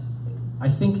 and I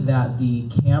think that the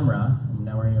camera.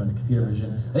 Now we're going to go into computer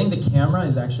vision. I think the camera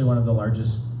is actually one of the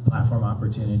largest platform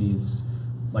opportunities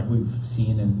like we've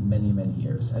seen in many, many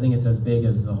years. I think it's as big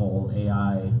as the whole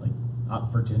AI like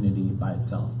opportunity by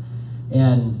itself.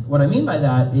 And what I mean by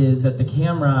that is that the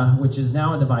camera, which is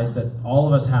now a device that all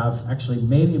of us have, actually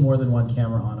maybe more than one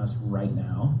camera on us right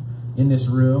now. In this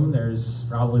room, there's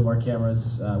probably more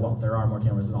cameras, well, there are more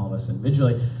cameras than all of us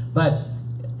individually, but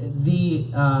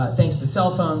thanks to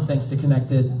cell phones, thanks to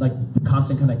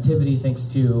constant connectivity, thanks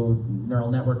to neural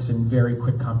networks and very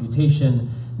quick computation,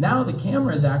 now the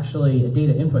camera is actually a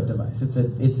data input device.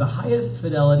 It's the highest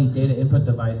fidelity data input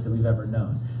device that we've ever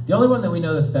known. The only one that we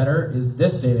know that's better is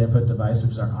this data input device,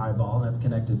 which is our eyeball, and that's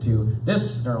connected to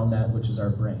this neural net, which is our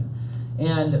brain.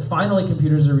 And finally,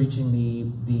 computers are reaching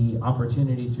the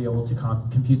opportunity to be able to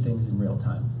compute things in real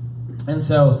time. And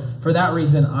so, for that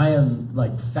reason, I am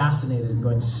fascinated and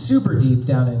going super deep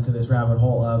down into this rabbit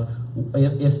hole of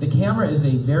if the camera is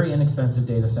a very inexpensive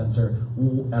data sensor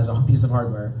as a piece of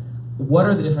hardware, what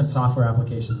are the different software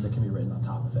applications that can be written on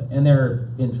top of it? And they're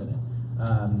infinite.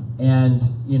 And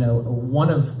one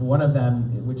of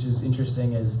them, which is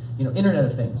interesting, is Internet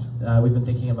of Things. We've been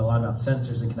thinking a lot about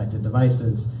sensors and connected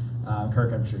devices.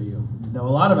 Kirk, I'm sure you know a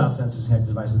lot about sensors and connected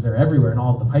devices. They're everywhere in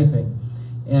all of the piping.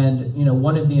 And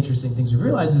one of the interesting things we've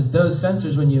realized is those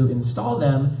sensors, when you install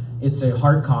them, it's a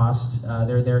hard cost.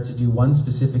 They're there to do one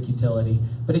specific utility.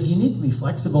 But if you need to be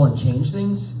flexible and change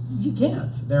things, you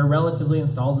can't. They're relatively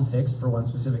installed and fixed for one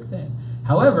specific thing.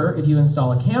 However, if you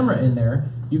install a camera in there,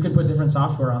 you can put different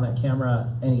software on that camera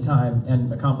anytime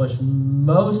and accomplish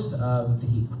most of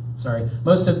the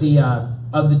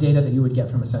data that you would get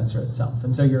from a sensor itself.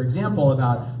 And so your example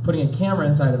about putting a camera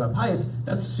inside of a pipe,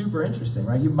 that's super interesting,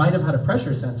 right? You might have had a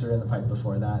pressure sensor in the pipe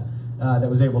before that that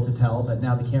was able to tell, but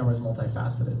now the camera is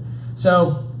multifaceted.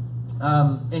 So,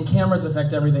 and cameras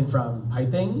affect everything from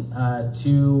piping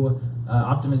to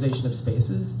optimization of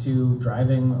spaces to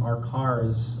driving our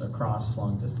cars across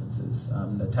long distances.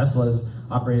 The Tesla's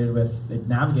operated with, it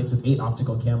navigates with 8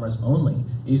 optical cameras only.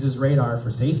 It uses radar for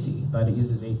safety, but it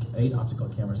uses eight optical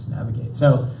cameras to navigate.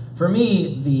 So for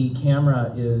me, the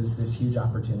camera is this huge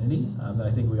opportunity that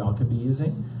I think we all could be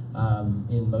using.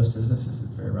 In most businesses,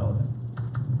 it's very relevant.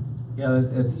 Yeah,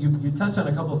 you touch on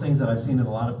a couple of things that I've seen in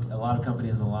a lot of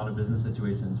companies and a lot of business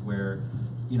situations where,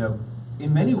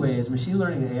 in many ways, machine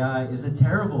learning and AI is a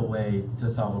terrible way to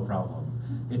solve a problem.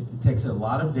 It takes a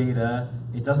lot of data.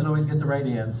 It doesn't always get the right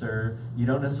answer. You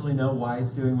don't necessarily know why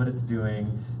it's doing what it's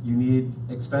doing. You need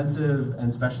expensive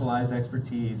and specialized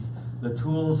expertise. The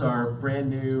tools are brand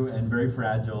new and very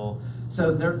fragile.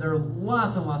 So there are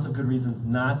lots and lots of good reasons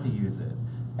not to use it.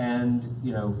 And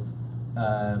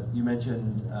you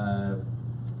mentioned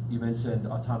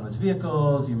autonomous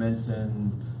vehicles. You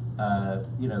mentioned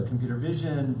computer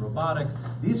vision, robotics.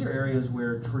 These are areas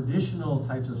where traditional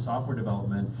types of software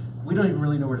development, we don't even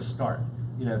really know where to start.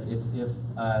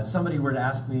 If somebody were to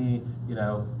ask me,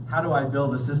 how do I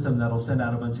build a system that'll send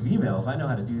out a bunch of emails, I know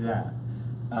how to do that.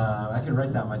 I can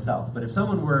write that myself. But if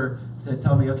someone were to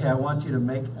tell me, okay, I want you to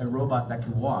make a robot that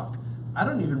can walk, I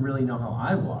don't even really know how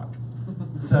I walk.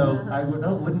 So I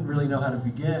wouldn't really know how to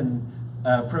begin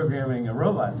programming a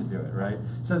robot to do it, right?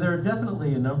 So there are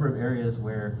definitely a number of areas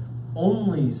where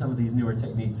only some of these newer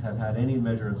techniques have had any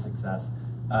measure of success,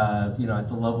 at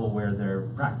the level where they're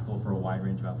practical for a wide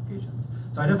range of applications.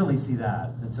 So I definitely see that,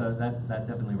 and so that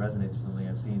definitely resonates with something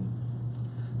I've seen.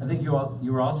 I think you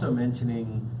were also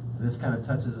mentioning, this kind of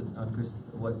touches on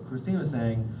what Christine was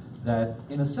saying, that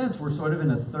in a sense we're sort of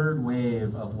in a third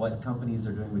wave of what companies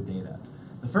are doing with data.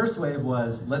 The first wave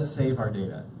was, let's save our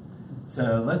data.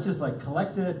 So let's just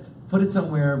collect it, put it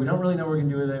somewhere. We don't really know what we're going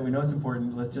to do with it. We know it's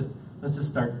important. Let's just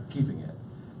start keeping it.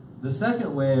 The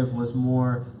second wave was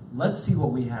more, let's see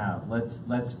what we have. Let's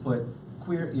put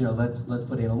let's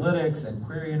put analytics and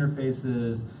query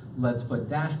interfaces. Let's put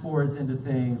dashboards into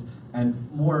things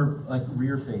and more like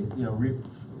rear looking.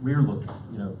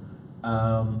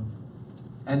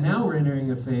 And now we're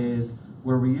entering a phase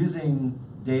where we're using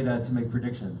data to make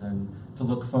predictions and to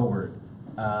look forward.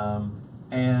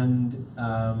 In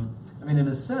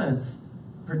a sense,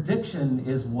 prediction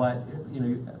is what,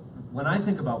 when I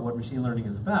think about what machine learning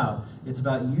is about, it's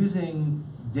about using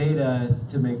data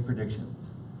to make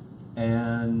predictions.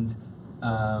 And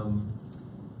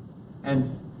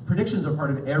predictions are part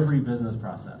of every business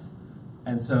process.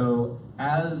 And so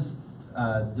as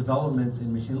developments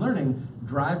in machine learning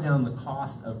drive down the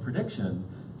cost of prediction,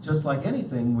 just like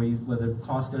anything, where the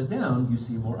cost goes down, you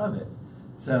see more of it.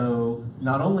 So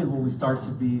not only will we start to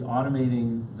be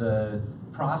automating the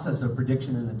process of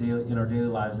prediction in our daily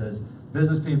lives as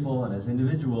business people and as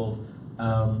individuals,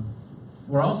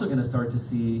 we're also going to start to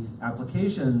see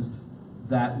applications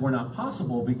that were not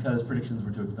possible because predictions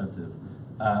were too expensive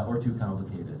or too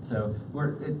complicated. So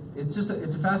it's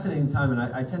a fascinating time, and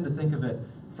I tend to think of it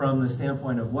from the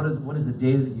standpoint of what is the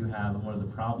data that you have and what are the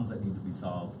problems that need to be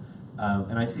solved.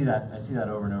 And I see that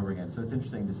over and over again. So it's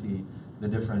interesting to see the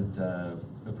different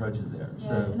approaches there. Yeah,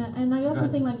 So, and I also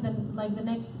think the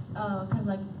next kind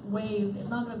of wave is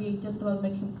not going to be just about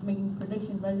making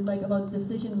predictions, but it's like about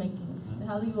decision making. And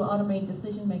how do you automate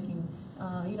decision making?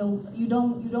 You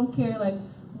don't care like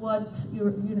what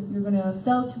you're going to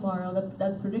sell tomorrow.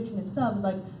 That prediction itself,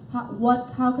 like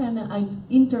how can I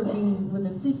intervene with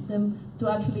the system to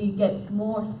actually get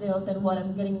more sales than what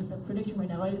I'm getting the prediction right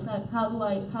now? Right? It's like how do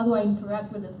I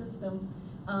interact with the system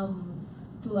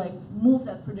to like move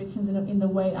that predictions in the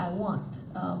way I want.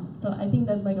 So I think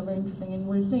that's like a very interesting, and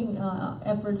we're seeing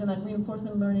efforts in like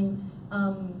reinforcement learning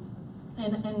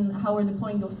and how we're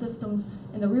deploying those systems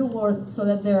in the real world so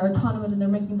that they're autonomous and they're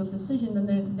making those decisions and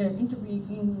they're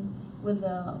intervening with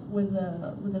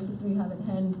the system you have at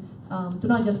hand to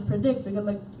not just predict, because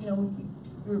like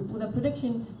with a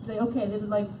prediction you say, okay, this is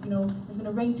like it's going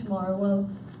to rain tomorrow. Well,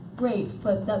 great,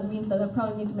 but that means that I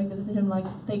probably need to make the decision like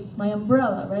take my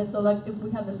umbrella, right? So like if we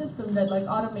have the system that like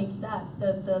automates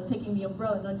the taking the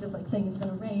umbrella, not just like saying it's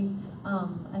going to rain,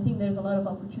 I think there's a lot of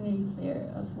opportunities there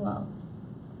as well.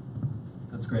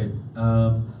 That's great.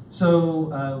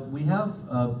 So we have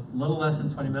a little less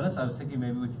than 20 minutes. I was thinking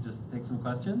maybe we could just take some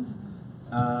questions.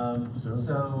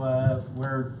 So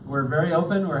we're very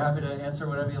open. We're happy to answer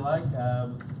whatever you like.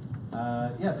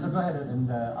 Yeah, so go ahead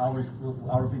and I'll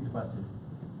repeat the question.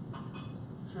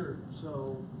 Sure.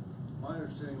 So my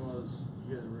understanding was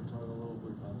you guys were talking a little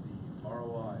bit about the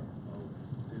ROI of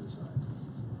data scientists.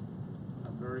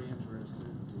 I'm very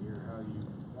interested to hear how you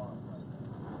quantify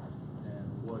that and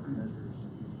what measures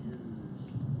you use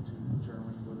to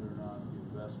determine whether or not the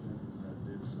investment in that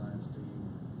data science team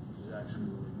is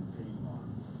actually paying off.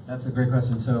 That's a great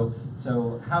question. So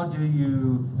how do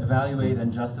you evaluate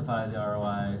and justify the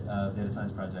ROI of data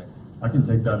science projects? I can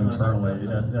take that internally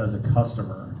as a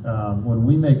customer. When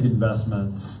we make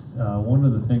investments, one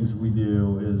of the things we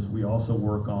do is we also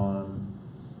work on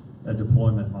a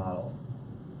deployment model.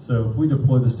 So if we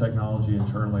deploy this technology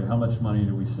internally, how much money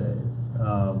do we save?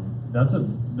 That's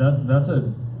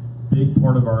a big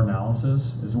part of our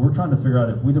analysis. Is we're trying to figure out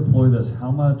if we deploy this, how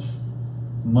much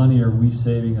money are we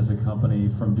saving as a company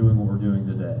from doing what we're doing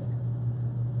today?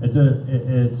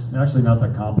 It's actually not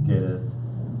that complicated,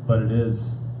 but it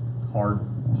is hard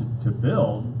to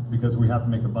build because we have to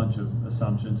make a bunch of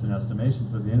assumptions and estimations.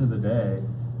 But at the end of the day,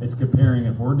 it's comparing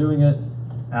if we're doing it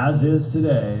as is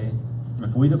today,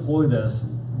 if we deploy this,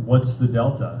 what's the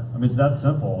delta? I mean, it's that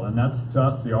simple, and that's to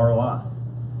us the ROI.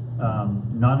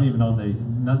 Not even on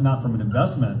not from an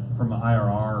investment, from an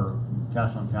IRR or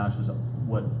cash on cash is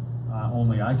what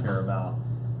only I care about.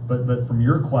 But from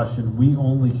your question, we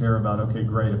only care about, okay,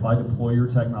 great, if I deploy your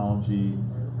technology,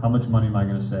 how much money am I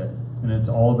going to save? And it's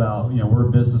all about, we're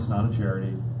a business, not a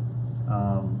charity,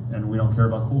 and we don't care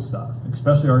about cool stuff,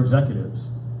 especially our executives.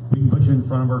 We can put you in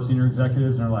front of our senior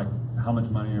executives, and they're like, how much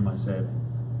money am I saving?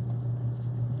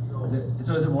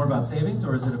 So is it more about savings,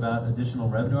 or is it about additional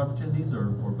revenue opportunities, or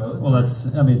both? Well, it's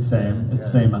same.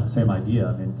 It's same idea.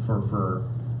 I mean, for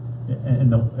in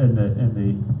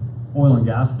the oil and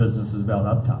gas business is about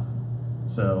uptime.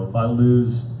 So if I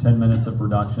lose 10 minutes of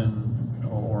production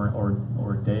or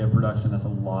a day of production, that's a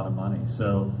lot of money.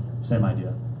 So same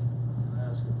idea. Can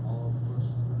I ask a follow-up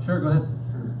question? Sure, go ahead.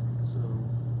 Sure. So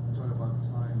talking about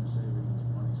time savings,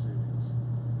 money savings.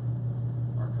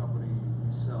 Our company,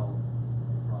 we sell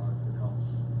a product that helps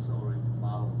accelerate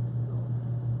model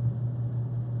development.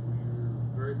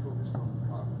 We're very focused on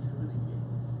productivity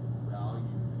gains, value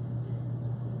gains,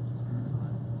 just the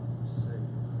time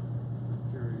saved. I'm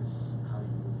curious how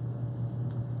you look at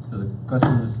that. So the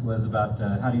question was about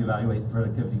how do you evaluate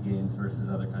productivity gains versus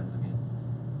other kinds of gains?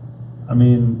 I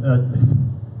mean,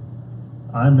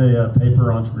 I'm a paper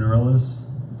entrepreneurialist.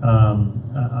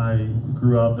 I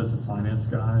grew up as a finance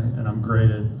guy, and I'm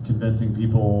great at convincing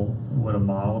people what a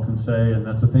model can say. And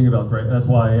that's the thing about great. That's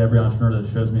why every entrepreneur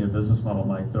that shows me a business model, I'm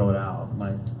like, throw it out. I'm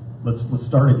like, let's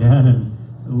start again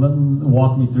and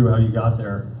walk me through how you got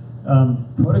there.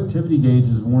 Productivity gains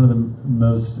is one of the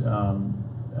most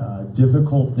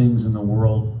difficult things in the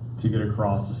world to get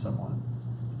across to someone.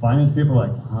 Finance people are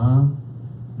like, huh?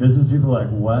 Business people are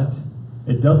like, what?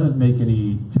 It doesn't make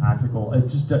any tactical, it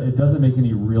doesn't make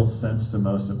any real sense to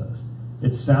most of us.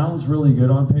 It sounds really good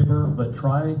on paper, but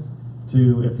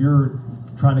if you're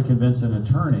trying to convince an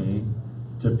attorney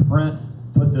to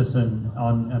put this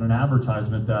on an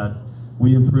advertisement that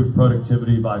we improve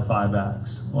productivity by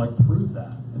 5x, like prove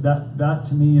that. That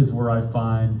to me is where I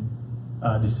find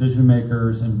decision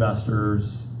makers,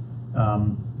 investors,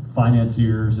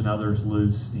 financiers, and others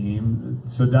lose steam.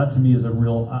 So that to me is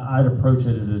I'd approach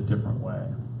it in a different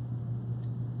way.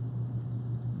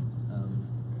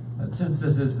 Since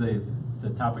this is the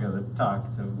topic of the talk,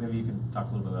 so maybe you can talk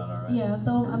a little bit about ROI. Yeah,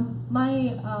 so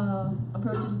my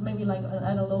approach is maybe like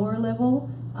at a lower level.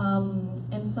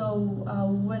 And so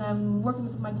when I'm working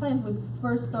with my clients, we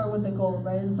first start with the goal,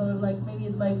 right? And so like maybe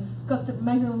it's like custom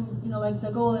measure, like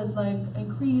the goal is like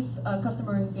increase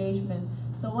customer engagement.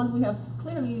 So once we have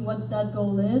clearly what that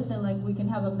goal is, then like we can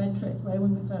have a metric, right?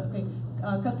 We can say, okay,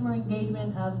 customer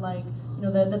engagement as like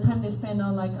the time they spend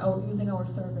on like using our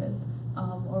service,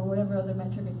 or whatever other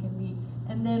metric it can be.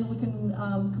 And then we can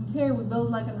compare. We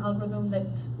build like an algorithm that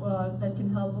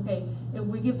can help. Okay, if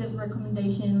we give these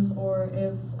recommendations, or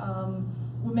if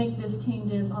we make these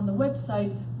changes on the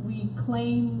website, we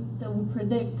claim that we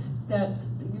predict that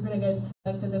you're gonna get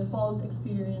like the default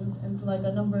experience, and like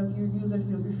a number of your users,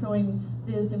 you're showing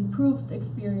this improved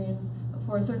experience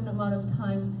for a certain amount of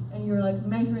time, and you're like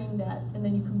measuring that, and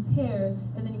then you compare,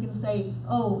 and then you can say,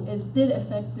 oh, it did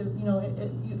affect it,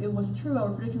 it was true, our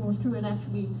prediction was true, and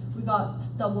actually we got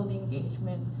double the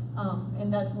engagement.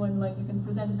 And that's when like you can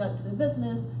present that to the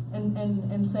business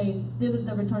and say, this is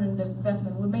the return on the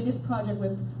investment. We made this project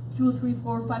with 2, 3,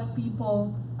 4, 5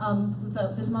 people with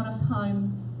this amount of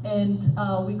time, and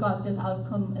we got this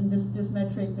outcome and this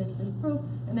metric, this proof,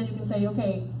 and then you can say,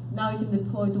 okay, now you can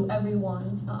deploy to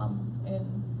everyone,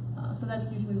 so that's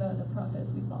usually the process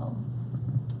we follow.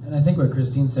 And I think what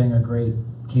Christine's saying are great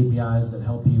KPIs that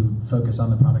help you focus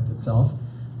on the product itself.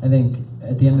 I think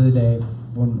at the end of the day,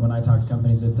 when I talk to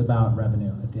companies, it's about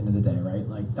revenue at the end of the day, right?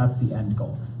 Like that's the end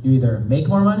goal. You either make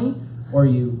more money or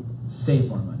you save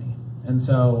more money. And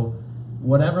so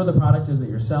whatever the product is that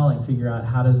you're selling, figure out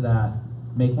how does that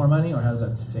make more money or how does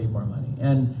that save more money.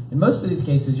 And in most of these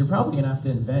cases, you're probably gonna have to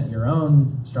invent your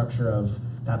own structure of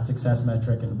that success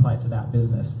metric and apply it to that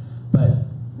business. But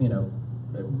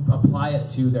apply it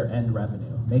to their end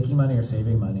revenue, making money or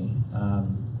saving money,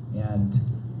 and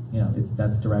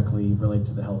that's directly related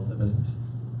to the health of the business.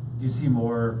 Do you see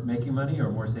more making money or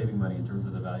more saving money in terms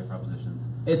of the value propositions?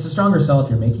 It's a stronger sell if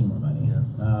you're making more money. Yeah.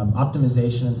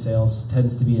 Optimization in sales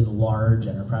tends to be in large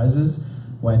enterprises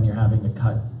when you're having to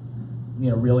cut,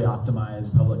 really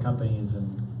optimize public companies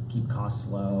and keep costs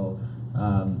low.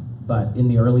 But in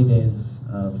the early days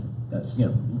of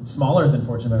smaller than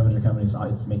Fortune 500 companies,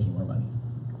 it's making more money.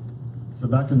 So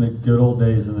back in the good old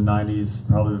days in the 90s,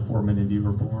 probably before many of you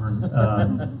were born,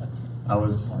 I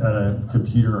was at a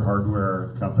computer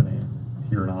hardware company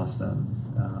here in Austin.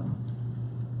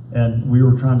 And we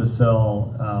were trying to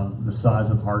sell the size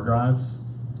of hard drives.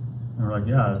 And we're like,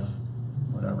 yeah, it's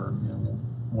whatever,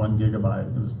 1 gigabyte.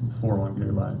 It was before 1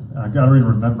 gigabyte. I don't even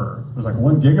remember. It was like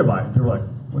 1 gigabyte. They were like,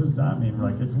 what does that mean?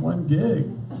 We're like, it's 1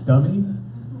 gig, dummy.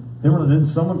 Then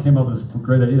someone came up with this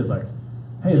great idea. It's like,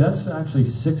 hey, that's actually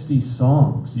 60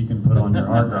 songs you can put on your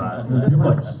hard drive. And people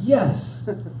were like, yes.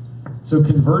 So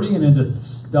converting it into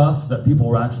stuff that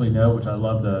people actually know, which I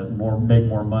love to make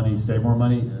more money, save more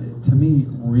money, to me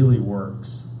really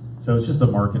works. So it's just a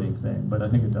marketing thing, but I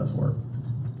think it does work.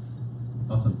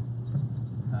 Awesome.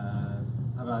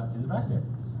 How about in the back there?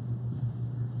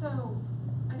 So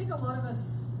I think a lot of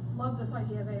us love this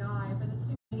idea of AI, but it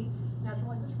seems to me natural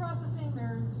language processing,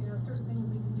 there's certain things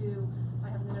we can do. I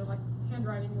happen to know like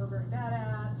handwriting we're very bad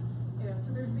at.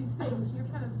 So there's these things,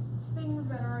 kind of things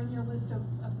that are in your list of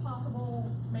possible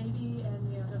maybe,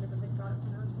 and don't even think about it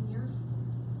for 10 years.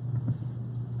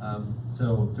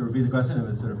 So to repeat the question, it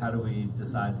was sort of how do we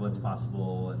decide what's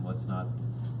possible and what's not?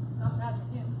 Not magic,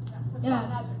 yes. What's not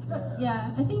magic?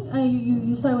 Yeah, I think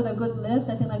you start with a good list.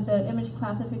 I think like the image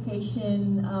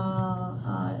classification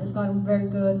has gotten very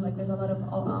good. Like there's a lot of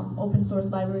open source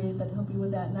libraries that help you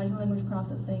with that. Natural language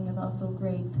processing is also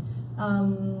great.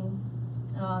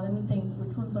 Let me think,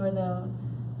 which ones are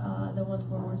the ones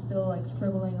where we're still like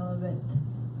scribbling a little bit.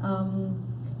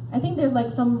 I think there's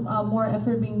like some more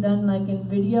effort being done like in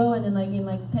video and then like in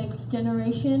like text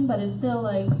generation, but it's still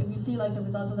like if you see like the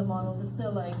results of the models, it's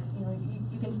still like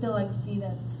you can still like see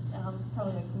that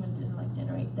probably like humans didn't like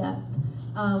generate that.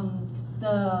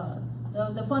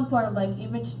 The fun part of like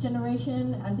image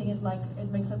generation, I think it's like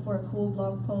it makes it for a cool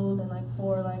blog post and like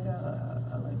for like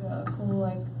a cool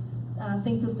like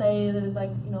thing to say that it's like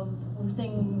we're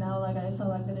seeing now like I saw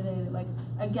like the other day like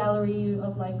a gallery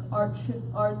of like art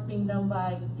being done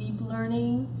by deep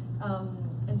learning,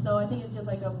 and so I think it's just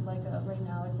like a right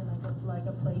now it's in like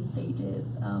a play stages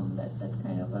that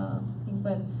kind of thing,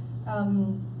 but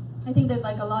I think there's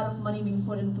like a lot of money being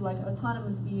put into like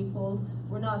autonomous vehicles.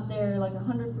 We're not there like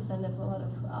 100%. There's a lot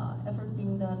of effort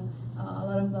being done. A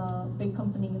lot of big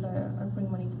companies are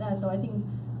putting money to that. So I think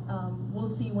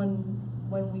we'll see when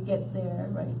we get there,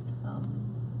 right?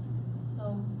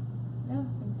 So yeah, I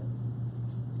think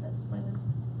that's my list.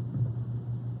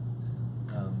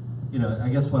 I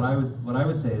guess what I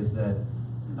would say is that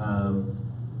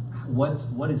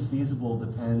what is feasible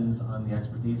depends on the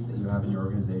expertise that you have in your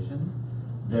organization.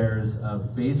 There's a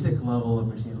basic level of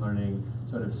machine learning,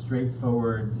 sort of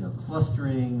straightforward,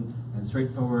 clustering and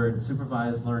straightforward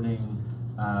supervised learning,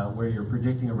 where you're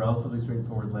predicting a relatively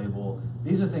straightforward label.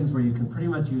 These are things where you can pretty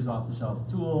much use off-the-shelf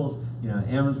tools.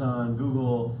 Amazon,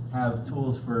 Google have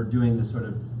tools for doing this sort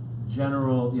of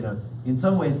general, in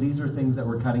some ways these are things that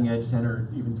were cutting edge 10 or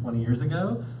even 20 years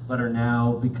ago, but are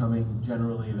now becoming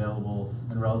generally available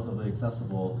and relatively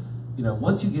accessible.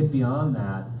 Once you get beyond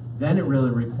that, then it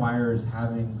really requires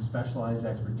having specialized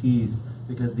expertise,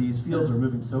 because these fields are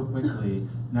moving so quickly.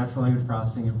 Natural language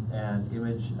processing and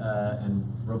image and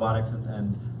robotics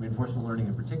and reinforcement learning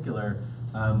in particular.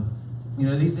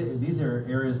 These are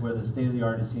areas where the state of the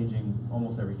art is changing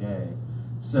almost every day.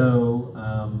 So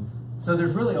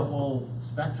there's really a whole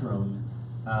spectrum.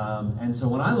 And so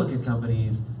when I look at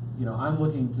companies, I'm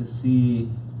looking to see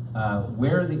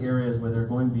where are the areas where they're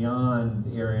going beyond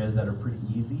the areas that are pretty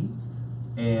easy,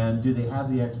 and do they have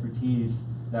the expertise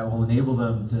that will enable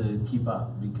them to keep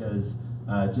up? Because,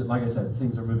 like I said,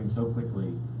 things are moving so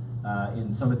quickly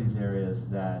in some of these areas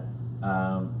that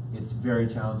it's very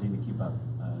challenging to keep up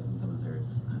in some of those areas.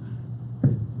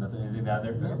 Anything to add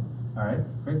there? No. All right,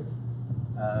 great.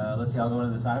 Let's see, I'll go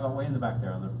into this side. How about way in the back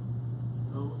there on the...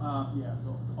 So,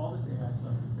 so all this AI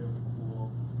stuff is really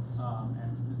cool.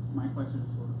 And my question is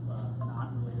sort of not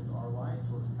related to ROI,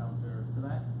 sort of counter to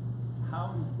that.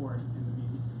 How important in the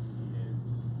VC community is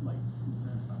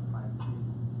concerns about privacy?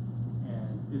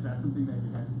 And is that something that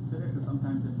you guys consider? Because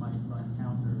sometimes it might run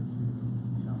counter to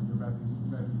the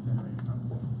revenue generated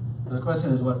from it. So the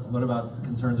question is, what about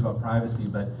concerns about privacy?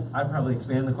 But I'd probably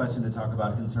expand the question to talk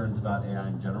about concerns about AI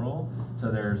in general. So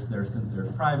there's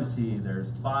privacy, there's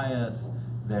bias,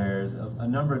 there's a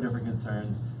number of different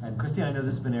concerns. And Christine, I know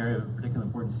this has been an area of particular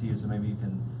importance to you, so maybe you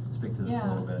can speak to this a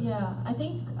little bit. Yeah, I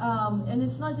think, and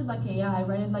it's not just like AI,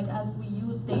 right? It's like as we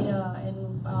use data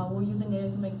and we're using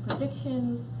data to make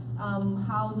predictions,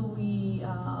 how do we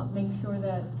make sure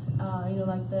that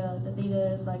the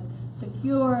data is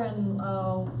secure, and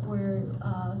we're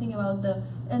thinking about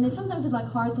and it's sometimes it's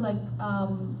hard to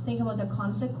think about the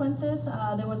consequences.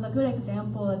 There was a good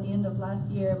example at the end of last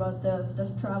year about the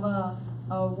Strava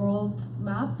world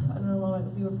map. I don't know if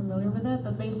you were familiar with it,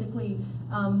 but basically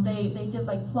they just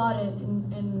plotted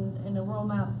in a world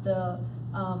map the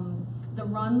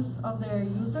runs of their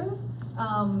users,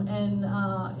 and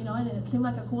it seemed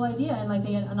like a cool idea, and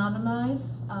they anonymized.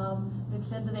 They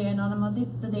said that they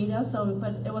anonymized the data,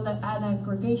 but it was an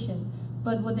aggregation.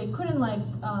 But what they couldn't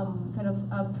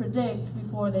predict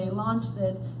before they launched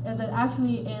it is that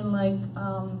actually in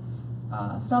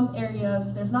some areas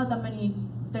there's not that many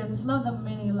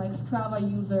Strava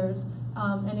users,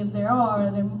 and if there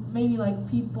are, there may be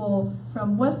people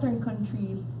from Western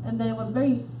countries, and then it was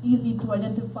very easy to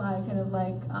identify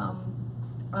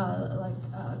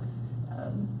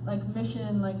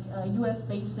mission U.S.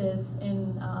 bases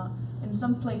in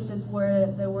some places where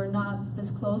they were not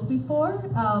disclosed before,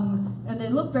 and they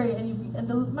look and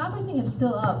the map I think is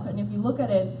still up, and if you look at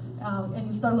it and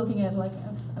you start looking at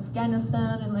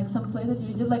Afghanistan and some places,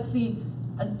 you just see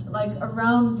a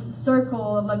round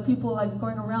circle of people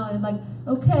going around, and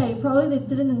okay, probably they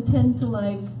didn't intend to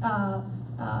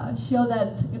show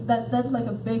that that's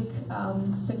a big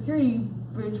security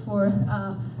breach for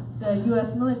the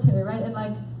U.S. military, right? And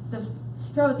the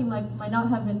Strava team might not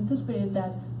have anticipated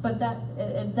that, but that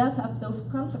it does have those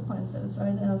consequences,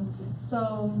 right?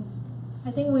 So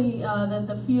I think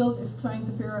the field is trying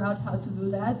to figure out how to do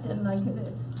that, and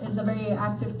it's a very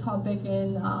active topic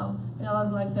in a lot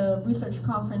of the research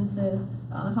conferences.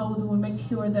 How do we make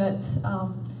sure that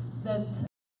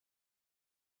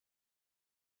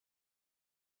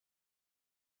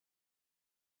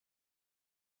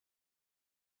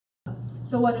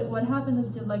So what happens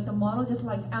is just the model just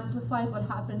amplifies what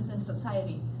happens in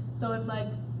society. So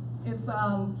if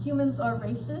humans are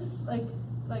racist,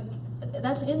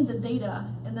 that's in the data,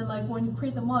 and then when you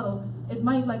create the model, it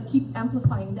might keep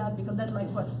amplifying that, because that's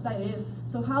what society is.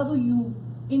 So how do you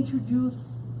introduce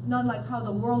not how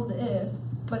the world is,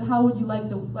 but how would you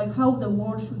how the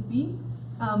world should be,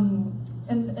 and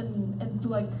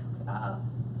to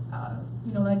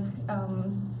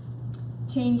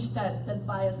change that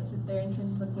bias that's there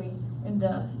intrinsically in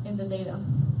the data.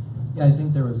 Yeah, I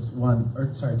think there was one.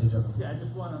 Or sorry, did you? Yeah, I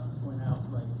just want to point out,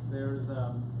 there's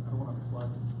I don't want to plug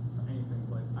anything,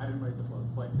 but I didn't write the book.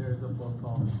 There's a book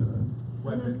called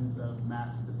Weapons of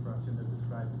Mass Destruction that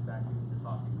describes exactly what you're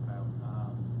talking about.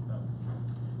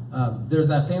 There's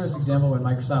that famous example when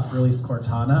Microsoft released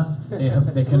Cortana.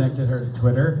 They connected her to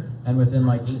Twitter, and within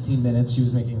 18 minutes she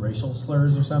was making racial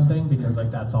slurs or something, because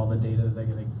that's all the data that they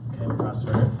came across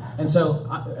Twitter. And so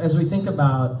as we think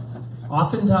about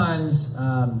oftentimes,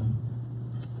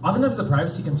 oftentimes the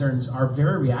privacy concerns are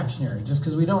very reactionary, just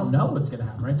because we don't know what's going to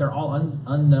happen, right? They're all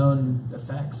unknown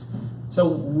effects. So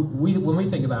when we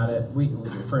think about it,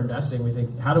 for investing, we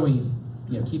think, how do we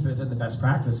keep it within the best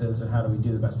practices, and how do we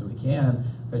do the best that we can?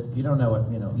 But you don't know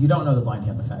you don't know the blind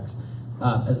hand effects.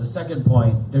 As a second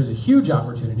point, there's a huge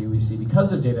opportunity we see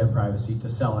because of data and privacy to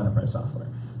sell enterprise software.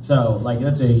 So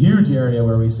that's a huge area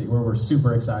where we're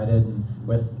super excited, and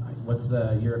with what's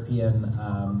the European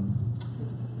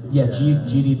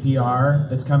GDPR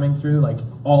that's coming through. Like,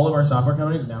 all of our software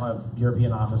companies now have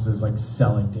European offices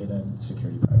selling data and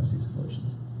security privacy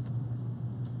solutions.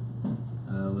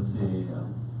 Let's see.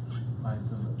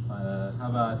 How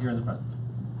about here in the front?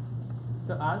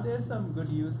 So are there some good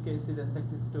use cases and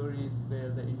success stories where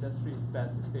the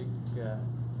industry-specific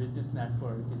business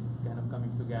network is kind of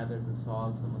coming together to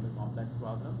solve some of the complex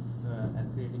problems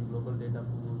and creating global data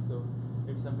pools? So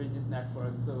maybe some business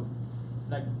networks. So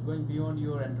going beyond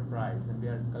your enterprise, and we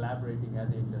are collaborating as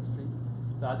an industry.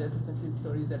 So are there success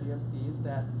stories that you have seen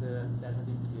that have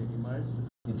emerged?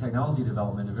 In technology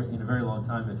development, in a very long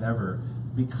time, if ever,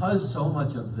 because so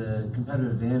much of the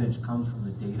competitive advantage comes from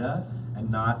the data and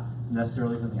not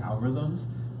necessarily from the algorithms,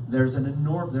 there's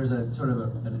a sort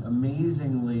of an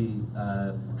amazingly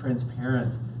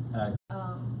transparent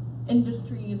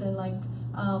industries, and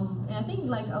and I think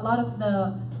a lot of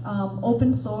the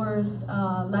open source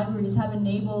libraries have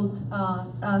enabled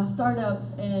startups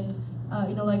and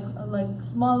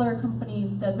smaller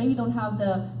companies that maybe don't have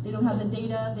the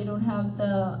data, they don't have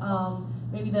the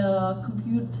maybe the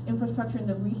compute infrastructure and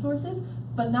the resources,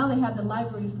 but now they have the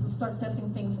libraries to start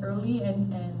testing things early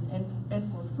and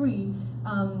for free.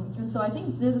 And so I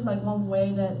think this is one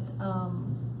way that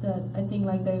that I think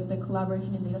the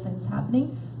collaboration in data science is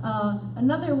happening.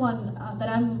 Another one that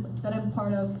I'm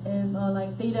part of is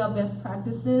data best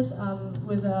practices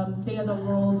with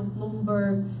Data.World,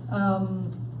 Bloomberg,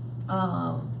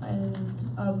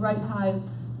 and Bright Hive,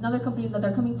 and other companies that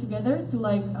are coming together to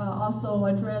also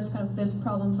address kind of these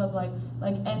problems of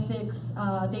ethics,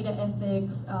 data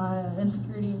ethics, and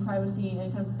security and privacy,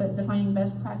 and kind of defining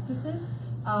best practices.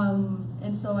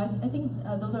 And so I think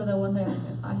those are the ones that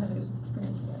I have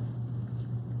experience with.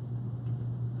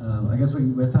 I guess we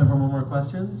have time for one more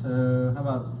question. So how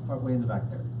about way in the back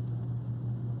there?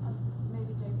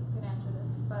 Maybe Jake can answer this,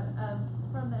 but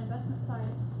from the investment side,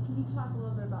 can you talk a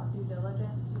little bit about due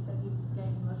diligence? You said you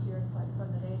gained most of your insight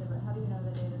from the data, but how do you know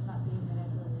the data is not being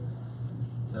manipulated?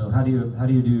 So how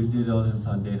do you do due diligence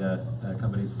on data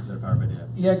companies that are powered by data?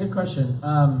 Yeah, good question.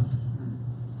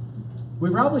 We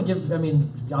probably give, to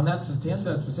answer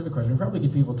that specific question, we probably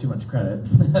give people too much credit.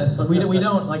 we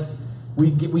don't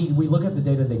we look at the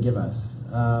data they give us,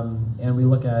 and we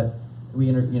look at we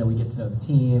get to know the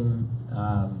team,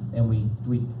 and we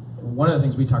one of the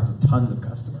things, we talk to tons of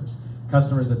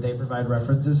customers that they provide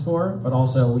references for, but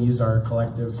also we use our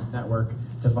collective network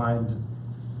to find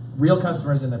real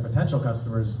customers and their potential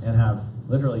customers, and have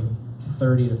literally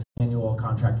 30 to annual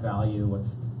contract value.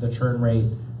 What's the churn rate?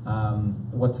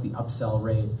 What's the upsell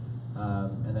rate?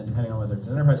 And then depending on whether it's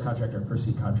an enterprise contract or a per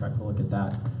seat contract, we'll look at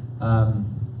that.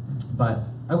 But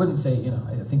I wouldn't say,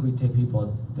 I think we take people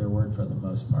at their word for the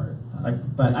most part.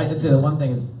 But I'd say the one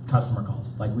thing is customer calls.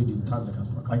 We do tons of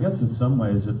customer calls. I guess in some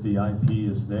ways, if the IP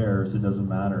is theirs, it doesn't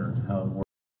matter how it works.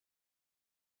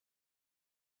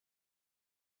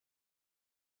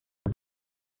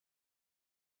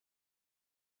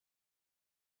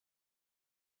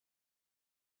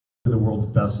 The world's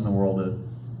best in the world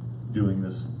at doing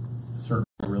this, certainly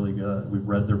really good. We've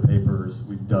read their papers,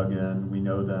 we've dug in, we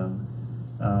know them.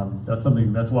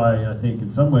 That's why I think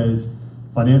in some ways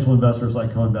financial investors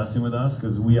like co-investing with us,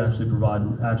 because we actually provide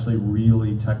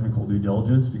really technical due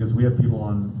diligence, because we have people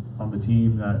on the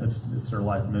team that it's their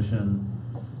life mission,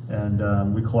 and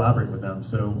we collaborate with them.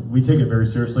 So we take it very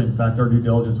seriously. In fact, our due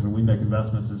diligence when we make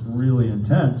investments is really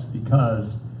intense,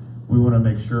 because we want to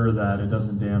make sure that it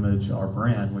doesn't damage our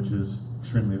brand, which is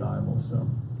extremely valuable. So,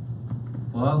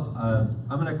 well,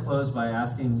 I'm going to close by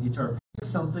asking each of our pick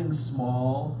something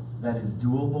small that is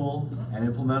doable and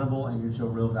implementable and can show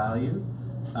real value.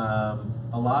 A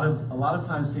lot of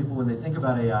times people, when they think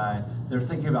about AI, they're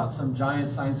thinking about some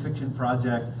giant science fiction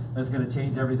project that's going to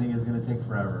change everything, is going to take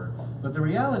forever. But the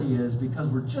reality is, because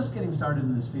we're just getting started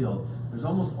in this field, there's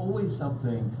almost always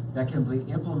something that can be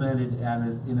implemented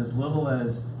in as little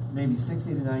as maybe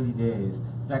 60 to 90 days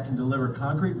that can deliver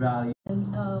concrete value.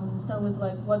 And start with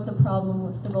what's the problem,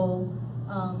 what's the goal,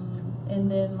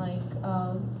 and then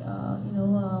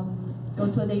go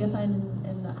to a data scientist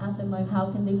and ask them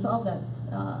how can they solve that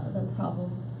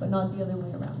problem, but not the other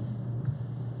way around.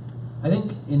 I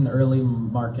think in early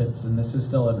markets, and this is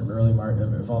still an early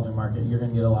evolving market, you're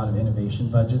going to get a lot of innovation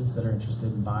budgets that are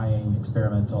interested in buying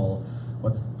experimental,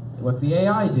 what's the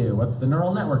AI do? What's the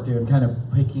neural network do? And kind of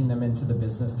picking them into the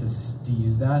business to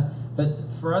use that. But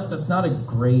for us, that's not a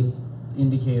great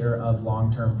indicator of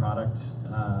long-term product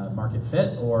market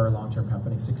fit or long-term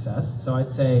company success. So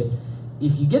I'd say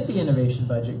if you get the innovation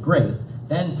budget, great.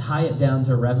 Then tie it down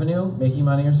to revenue, making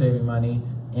money or saving money,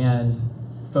 and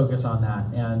focus on that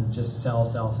and just sell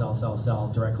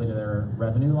directly to their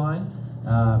revenue line.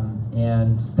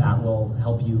 And that will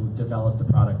help you develop the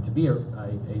product to be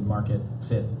a market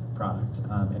fit product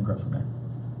and grow from there.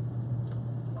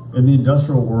 In the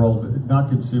industrial world, not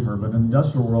consumer, but in the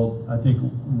industrial world, I think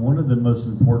one of the most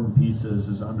important pieces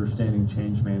is understanding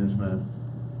change management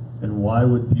and why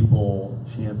would people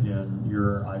champion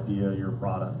your idea, your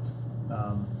product.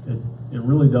 It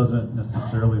really doesn't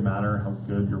necessarily matter how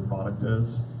good your product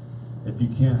is. If you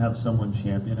can't have someone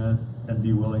champion it and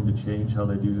be willing to change how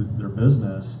they do their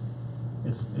business,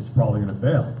 it's probably going to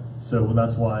fail. So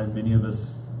that's why many of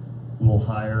us will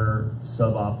hire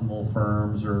suboptimal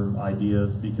firms or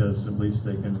ideas because at least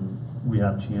we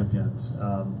have champions.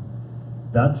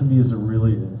 That to me is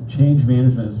change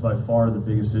management is by far the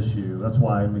biggest issue. That's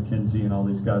why McKinsey and all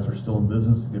these guys are still in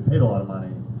business and get paid a lot of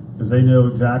money, because they know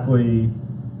exactly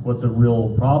what the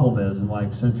real problem is. And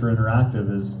like Centra Interactive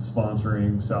is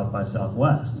sponsoring South by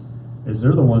Southwest, is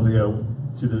they're the ones that go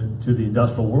to the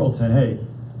industrial world saying, hey,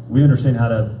 we understand how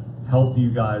to help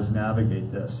you guys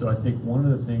navigate this. So I think one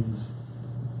of the things,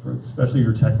 for especially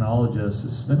your technologists,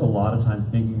 is spend a lot of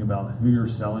time thinking about who you're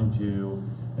selling to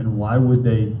and why would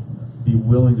they be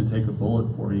willing to take a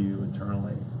bullet for you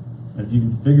internally. And if you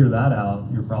can figure that out,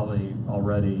 you're probably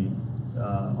already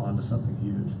onto something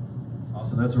huge.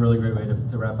 Awesome. That's a really great way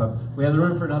to wrap up. We have the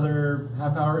room for another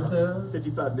half hour or so.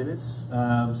 55 minutes.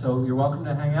 So you're welcome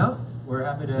to hang out. We're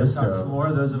happy to talk some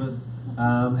more, those of us.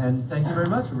 And thank you very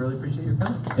much. We really appreciate your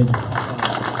coming. Thank you.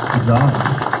 Good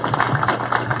job.